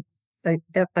Sean, I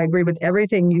agree with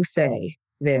everything you say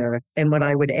there. And what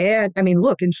I would add,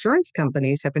 look, insurance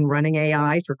companies have been running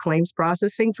AI for claims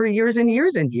processing for years and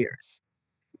years and years.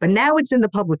 But now it's in the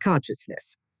public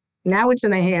consciousness. Now it's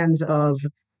in the hands of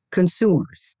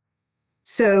consumers.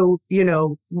 So,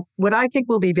 what I think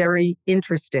will be very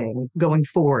interesting going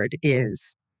forward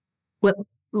is,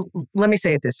 let me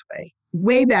say it this way.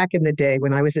 Way back in the day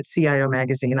when I was at CIO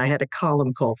magazine, I had a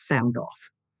column called Sound Off.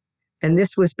 And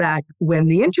this was back when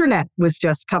the internet was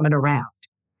just coming around.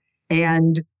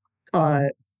 And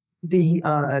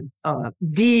the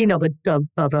dean of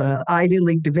a Ivy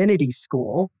League divinity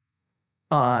school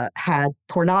had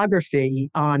pornography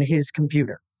on his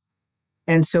computer.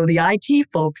 And so the IT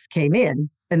folks came in,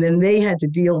 and then they had to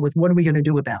deal with, what are we going to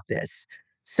do about this?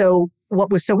 So what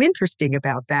was so interesting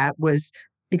about that was,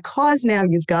 because now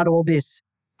you've got all this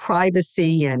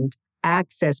privacy and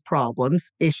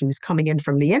issues coming in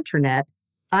from the internet,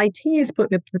 IT is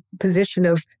put in a position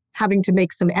of, having to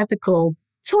make some ethical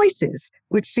choices,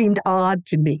 which seemed odd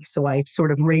to me. So I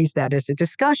sort of raised that as a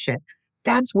discussion.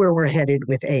 That's where we're headed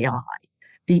with AI.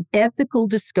 The ethical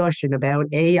discussion about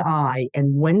AI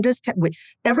and when does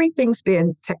everything's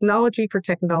been technology for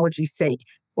technology's sake,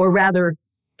 or rather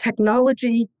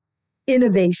technology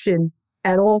innovation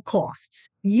at all costs.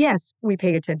 Yes, we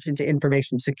pay attention to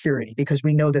information security because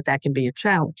we know that that can be a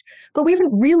challenge, but we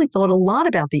haven't really thought a lot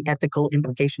about the ethical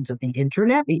implications of the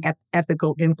internet, the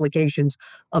ethical implications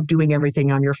of doing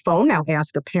everything on your phone. Now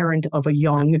ask a parent of a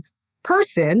young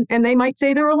person, and they might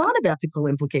say there are a lot of ethical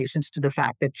implications to the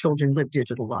fact that children live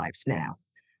digital lives now.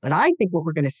 But I think what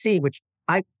we're going to see, which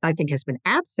I think has been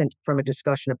absent from a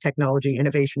discussion of technology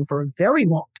innovation for a very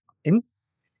long time,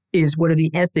 is what are the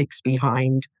ethics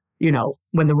behind,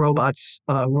 when the robots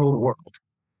rule the world.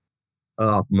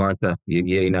 Oh, Martha,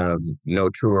 you know, no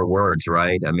truer words,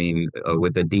 right? I mean,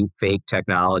 with the deep fake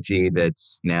technology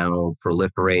that's now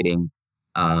proliferating,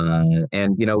 and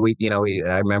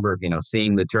I remember,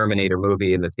 seeing the Terminator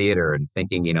movie in the theater and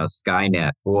thinking,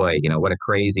 Skynet, boy, what a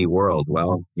crazy world.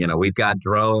 Well, we've got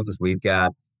drones, we've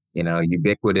got,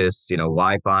 ubiquitous,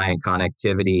 Wi-Fi and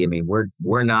connectivity. I mean,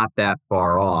 we're not that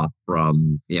far off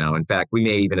from, in fact, we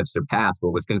may even have surpassed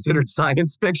what was considered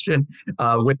science fiction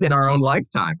within our own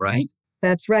lifetime, right?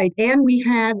 That's right. And we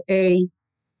have a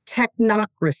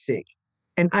technocracy.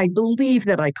 And I believe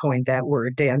that I coined that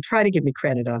word, Dan. Try to give me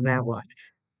credit on that one.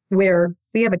 Where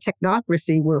we have a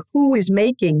technocracy where who is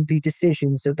making the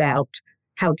decisions about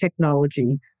how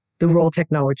the role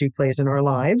technology plays in our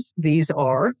lives. These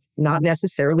are not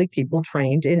necessarily people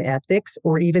trained in ethics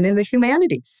or even in the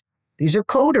humanities. These are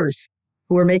coders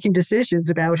who are making decisions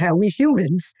about how we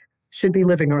humans should be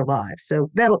living our lives. So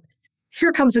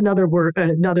here comes another word,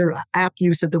 another apt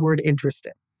use of the word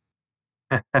interesting.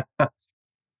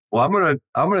 Well, I'm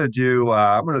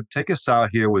gonna take us out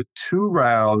here with 2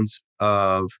 rounds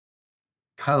of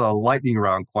kind of the lightning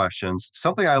round questions.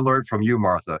 Something I learned from you,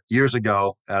 Martha, years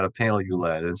ago at a panel you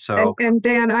led. And so, and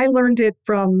Dan, I learned it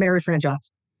from Mary Fran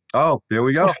Johnson. oh, there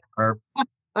we go.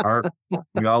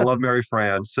 We all love Mary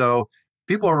Fran. So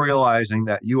people are realizing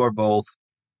that you are both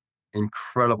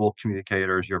incredible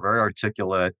communicators. You're very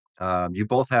articulate. You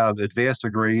both have advanced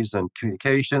degrees in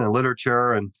communication and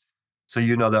literature, and so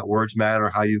you know that words matter.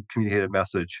 How you communicate a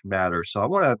message matters. So I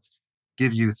want to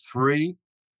give you 3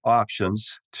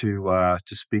 options to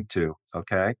speak to.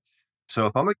 Okay, so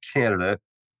if I'm a candidate,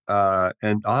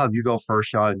 and I'll have you go first,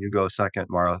 Sean, and you go second,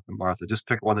 Martha. Just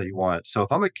pick one that you want. So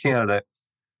if I'm a candidate,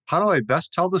 how do I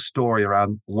best tell the story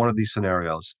around one of these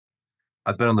scenarios?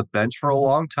 I've been on the bench for a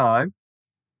long time.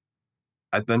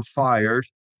 I've been fired.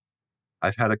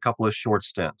 I've had a couple of short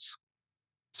stints.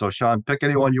 So Sean, pick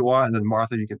any one you want, and then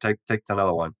Martha, you can take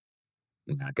another one.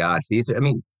 Oh, gosh, these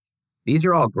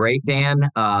are all great, Dan.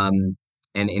 And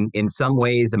in some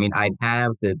ways, I mean, I'd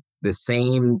have the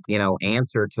same,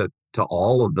 answer to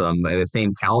all of them, the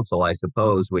same counsel, I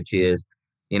suppose, which is,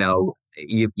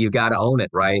 you've got to own it,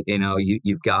 right?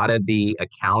 You've got to be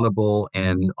accountable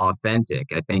and authentic.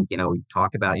 I think, we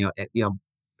talk about,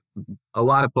 a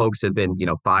lot of folks have been,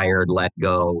 fired, let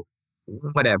go,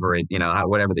 whatever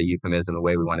whatever the euphemism, the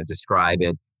way we want to describe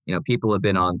it. People have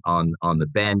been on the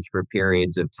bench for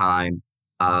periods of time.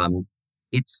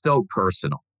 It's so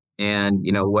personal. And,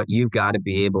 what you've got to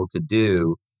be able to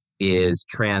do is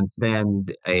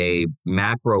transcend a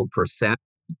macro perception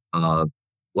of,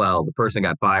 well, the person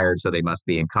got fired, so they must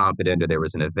be incompetent, or there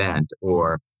was an event,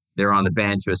 or they're on the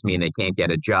bench, must mean they can't get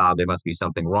a job. There must be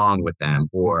something wrong with them,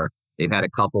 or they've had a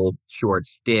couple short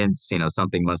stints,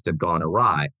 something must have gone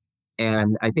awry.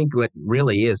 And I think what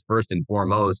really is first and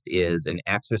foremost is an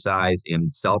exercise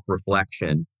in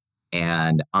self-reflection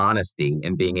and honesty,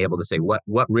 and being able to say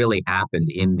what really happened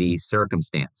in these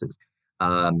circumstances.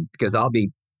 Because I'll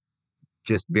be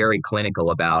just very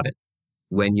clinical about it.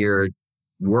 When you're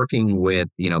working with,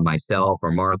 myself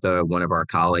or Martha, one of our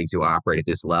colleagues who operate at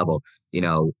this level,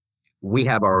 we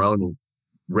have our own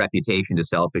reputation to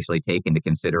selfishly take into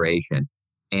consideration.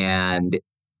 And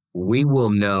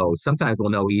sometimes we'll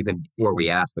know even before we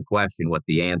ask the question what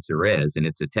the answer is, and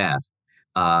it's a test.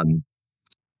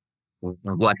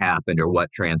 What happened or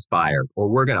what transpired, or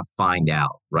we're going to find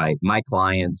out, right? My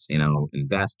clients,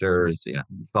 investors,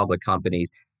 public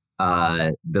companies,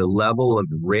 the level of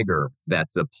rigor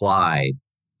that's applied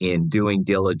in doing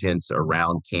diligence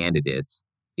around candidates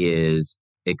is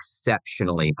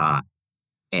exceptionally high.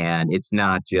 And it's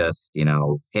not just,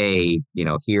 hey,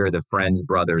 here are the friends,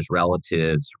 brothers,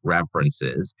 relatives,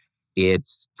 references.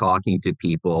 It's talking to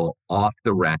people off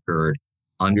the record,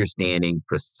 understanding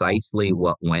precisely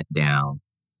what went down,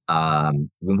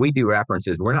 When we do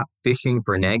references, we're not fishing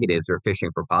for negatives or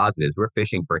fishing for positives. We're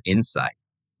fishing for insight.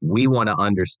 We want to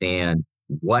understand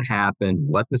what happened,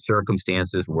 what the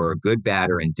circumstances were, good, bad,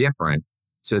 or indifferent,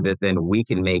 so that then we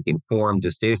can make informed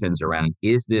decisions around,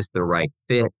 is this the right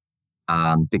fit?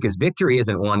 Because victory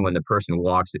isn't one when the person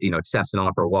walks, accepts an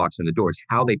offer, walks in the door. It's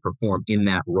how they perform in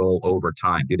that role over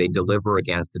time. Do they deliver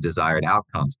against the desired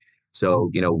outcomes?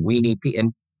 So, we need,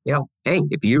 and, hey,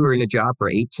 if you were in a job for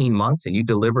 18 months and you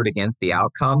delivered against the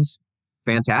outcomes,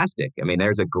 fantastic. I mean,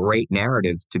 there's a great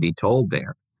narrative to be told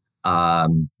there.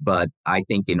 But I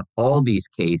think in all these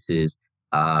cases,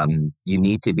 you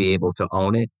need to be able to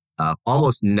own it.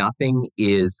 Almost nothing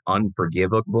is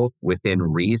unforgivable within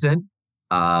reason.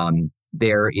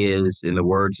 There is, in the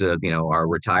words of, our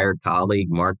retired colleague,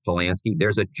 Mark Polanski,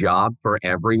 there's a job for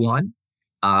everyone.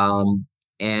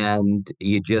 And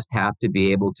you just have to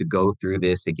be able to go through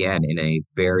this again in a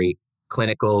very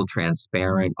clinical,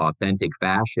 transparent, authentic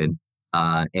fashion,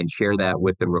 and share that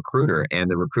with the recruiter. And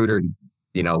the recruiter,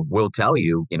 will tell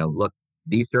you, look,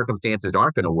 these circumstances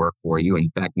aren't going to work for you.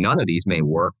 In fact, none of these may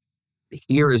work.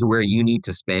 Here is where you need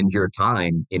to spend your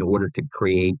time in order to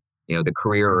create the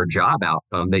career or job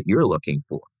outcome that you're looking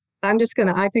for. I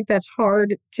think that's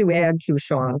hard to add to,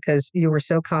 Sean, because you were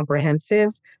so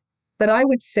comprehensive. But I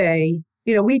would say,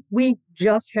 we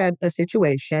just had a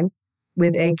situation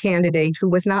with a candidate who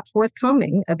was not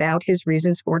forthcoming about his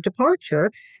reasons for departure.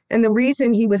 And the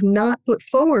reason he was not put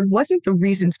forward wasn't the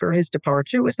reasons for his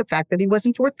departure, it was the fact that he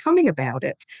wasn't forthcoming about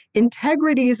it.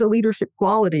 Integrity is a leadership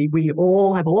quality we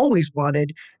all have always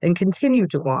wanted and continue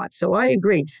to want. So I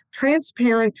agree.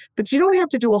 Transparent, but you don't have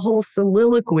to do a whole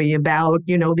soliloquy about,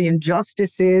 the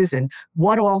injustices and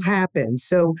what all happened.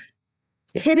 So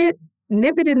hit it,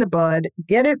 nip it in the bud,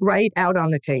 get it right out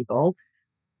on the table.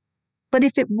 But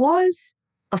if it was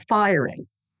a firing,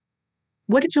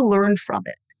 what did you learn from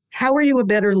it? How are you a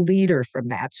better leader from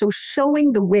that? So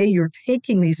showing the way you're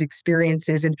taking these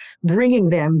experiences and bringing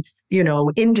them,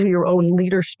 into your own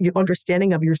leadership, your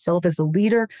understanding of yourself as a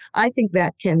leader, I think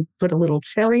that can put a little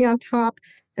cherry on top.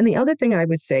 And the other thing I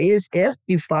would say is if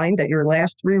you find that your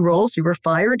last 3 roles you were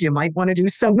fired, you might want to do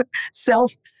some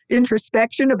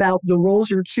self-introspection about the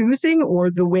roles you're choosing or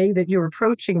the way that you're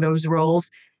approaching those roles.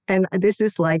 And this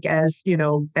is like, as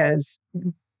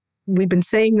we've been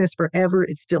saying this forever,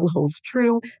 it still holds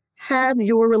true. Have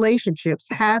your relationships,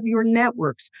 have your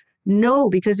networks. No,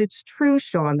 because it's true,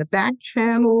 Sean, the back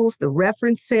channels, the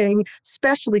referencing,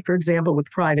 especially, for example, with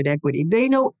private equity, they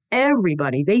know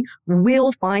everybody. They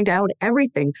will find out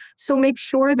everything. So make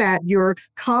sure that your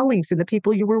colleagues and the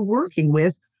people you were working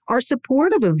with are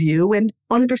supportive of you and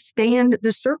understand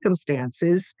the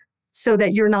circumstances so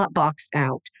that you're not boxed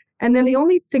out. And then the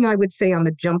only thing I would say on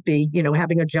the jumpy,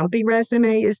 having a jumpy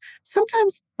resume is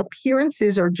sometimes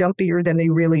appearances are jumpier than they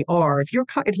really are. If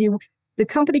the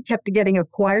company kept getting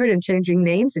acquired and changing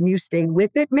names and you stayed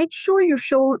with it, make sure you're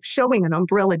showing an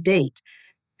umbrella date.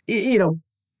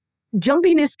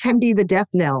 Jumpiness can be the death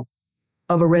knell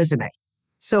of a resume.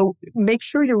 So make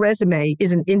sure your resume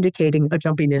isn't indicating a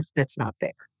jumpiness that's not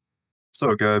there.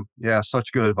 So good. Yeah,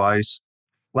 such good advice.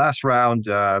 Last round,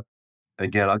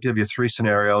 again, I'll give you 3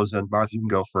 scenarios, and Martha, you can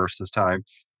go first this time.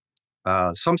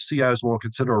 Some CIOs won't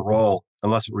consider a role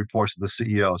unless it reports to the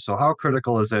CEO. So how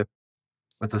critical is it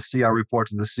that the CIO report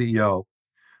to the CEO?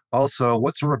 Also,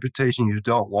 what's a reputation you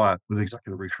don't want with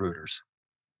executive recruiters?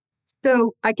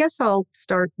 So I guess I'll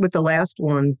start with the last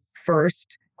one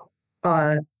first.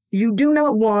 You do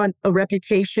not want a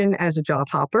reputation as a job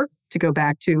hopper, to go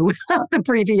back to the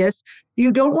previous.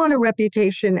 You don't want a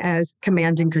reputation as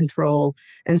commanding control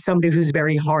and somebody who's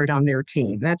very hard on their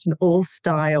team. That's an old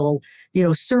style,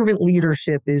 servant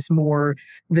leadership is more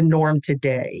the norm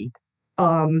today.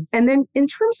 And then in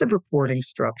terms of reporting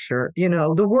structure,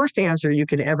 the worst answer you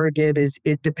could ever give is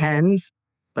it depends,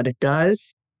 but it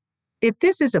does. If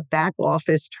this is a back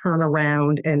office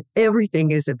turnaround and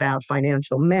everything is about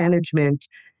financial management,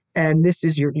 and this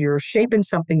is you're shaping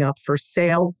something up for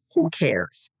sale, who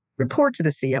cares? Report to the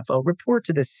CFO, report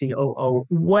to the COO,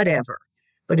 whatever.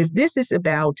 But if this is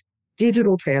about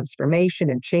digital transformation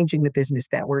and changing the business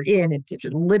that we're in and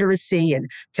digital literacy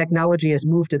and technology has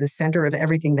moved to the center of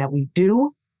everything that we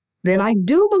do, then I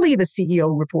do believe a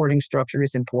CEO reporting structure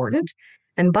is important.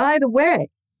 And by the way,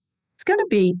 it's going to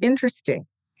be interesting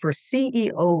for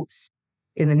CEOs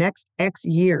in the next X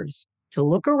years to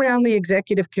look around the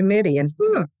executive committee and,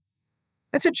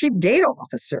 that's a chief data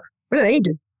officer. What do they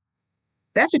do?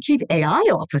 That's a chief AI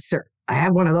officer. I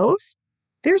have one of those.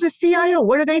 There's a CIO.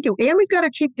 What do they do? And we've got a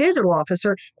chief digital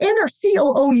officer. And our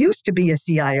COO used to be a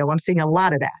CIO. I'm seeing a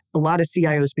lot of that. A lot of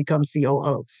CIOs become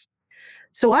COOs.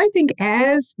 So I think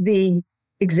as the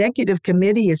executive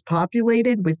committee is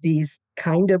populated with these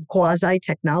kind of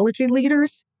quasi-technology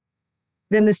leaders,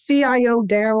 then the CIO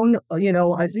down, in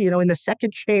the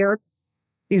second chair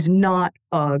is not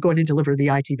going to deliver the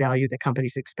IT value that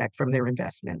companies expect from their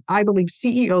investment. I believe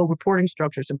CEO reporting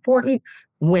structure is important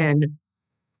when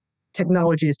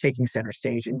technology is taking center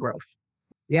stage in growth.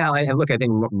 Yeah, and look, I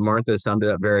think Martha summed it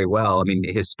up very well. I mean,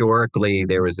 historically,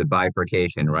 there was a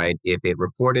bifurcation, right? If it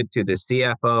reported to the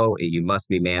CFO, you must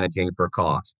be managing for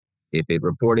cost. If it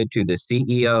reported to the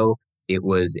CEO, it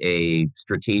was a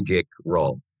strategic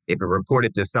role. If it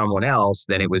reported to someone else,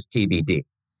 then it was TBD.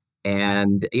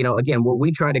 And, again, what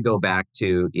we try to go back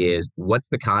to is what's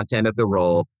the content of the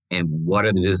role and what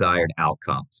are the desired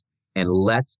outcomes? And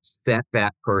let's set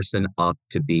that person up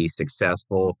to be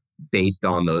successful based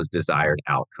on those desired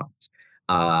outcomes.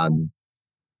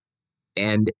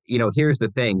 Here's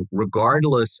the thing,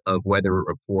 regardless of whether it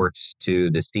reports to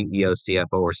the CEO,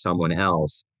 CFO, or someone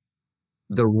else,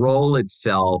 the role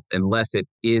itself, unless it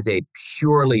is a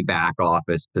purely back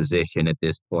office position at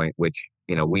this point, which,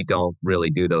 we don't really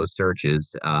do those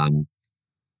searches,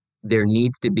 there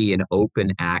needs to be an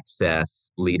open access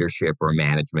leadership or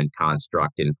management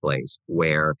construct in place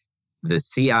where the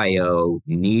CIO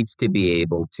needs to be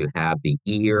able to have the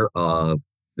ear of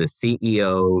the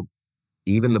CEO,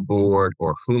 even the board,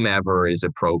 or whomever is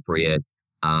appropriate,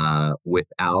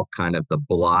 without kind of the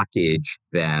blockage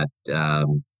that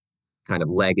kind of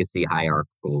legacy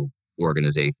hierarchical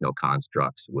organizational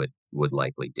constructs would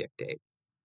likely dictate.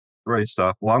 Great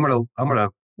stuff. Well, I'm gonna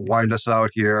wind us out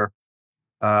here.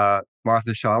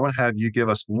 Martha, Sean, I want to have you give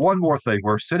us one more thing.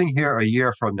 We're sitting here a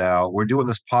year from now. We're doing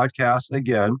this podcast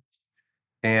again,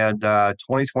 and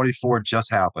 2024 just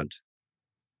happened.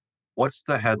 What's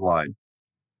the headline?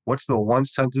 What's the one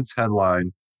sentence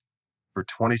headline for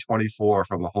 2024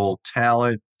 from a whole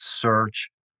talent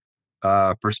search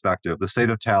perspective, the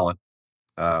state of talent?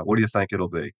 What do you think it'll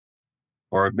be?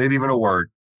 Or maybe even a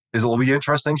word. Will it be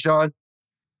interesting, Sean?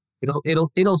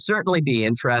 It'll certainly be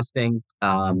interesting.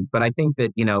 But I think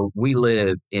that, we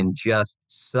live in just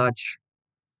such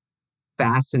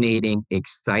fascinating,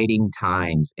 exciting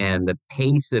times, and the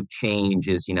pace of change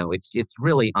is, it's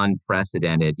really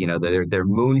unprecedented. There are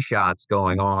moonshots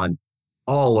going on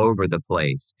all over the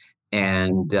place.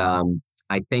 And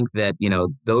I think that,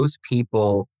 those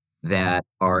people that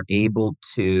are able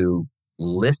to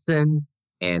listen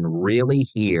and really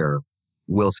hear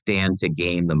will stand to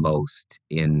gain the most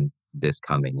in this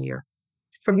coming year.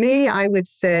 For me, I would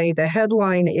say the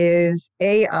headline is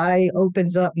AI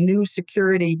opens up new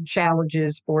security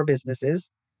challenges for businesses.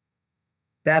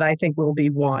 That I think will be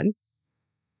one.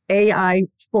 AI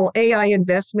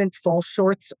investment falls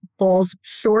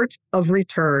short of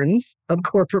returns, of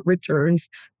corporate returns,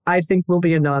 I think will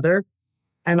be another.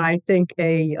 And I think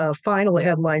a final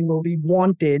headline will be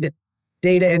wanted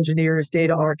data engineers,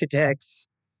 data architects,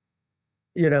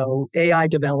 AI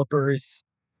developers,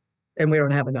 and we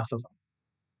don't have enough of them.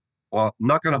 Well, I'm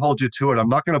not going to hold you to it. I'm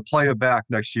not going to play it back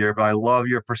next year, but I love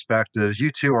your perspectives. You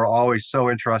two are always so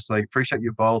interesting. Appreciate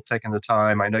you both taking the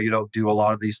time. I know you don't do a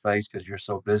lot of these things because you're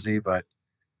so busy, but,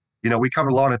 we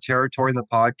covered a lot of territory in the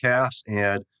podcast,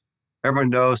 and everyone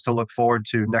knows to look forward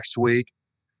to next week.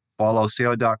 Follow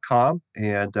CIO.com,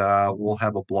 and we'll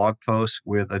have a blog post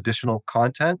with additional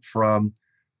content from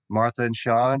Martha and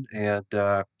Sean. And,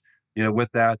 with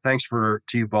that, thanks to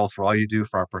you both for all you do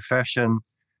for our profession.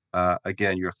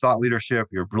 Again, your thought leadership,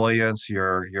 your brilliance,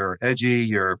 you're edgy,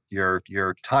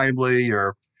 you're timely,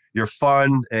 you're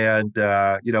fun, and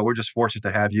we're just fortunate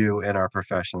to have you in our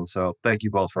profession. So thank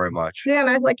you both very much. Yeah, and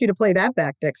I'd like you to play that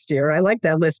back next year. I like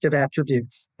that list of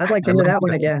attributes. I'd like to hear that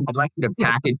one again. I'd like you to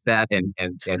package that and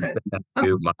send that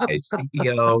to my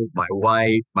CEO, my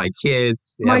wife, my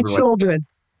kids, my children.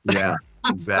 Yeah,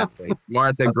 exactly.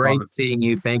 Martha, great seeing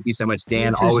you. Thank you so much,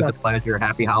 Dan. Always a pleasure.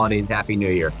 Happy holidays. Happy New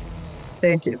Year.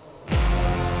 Thank you.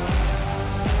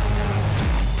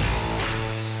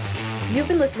 You've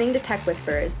been listening to Tech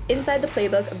Whisperers, inside the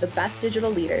playbook of the best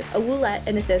digital leaders, a Woolette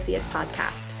and Associates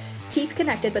podcast. Keep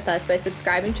connected with us by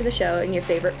subscribing to the show in your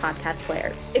favorite podcast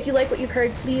player. If you like what you've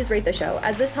heard, please rate the show,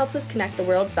 as this helps us connect the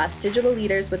world's best digital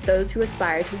leaders with those who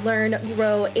aspire to learn,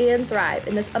 grow, and thrive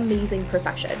in this amazing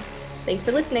profession. Thanks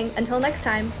for listening. Until next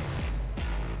time.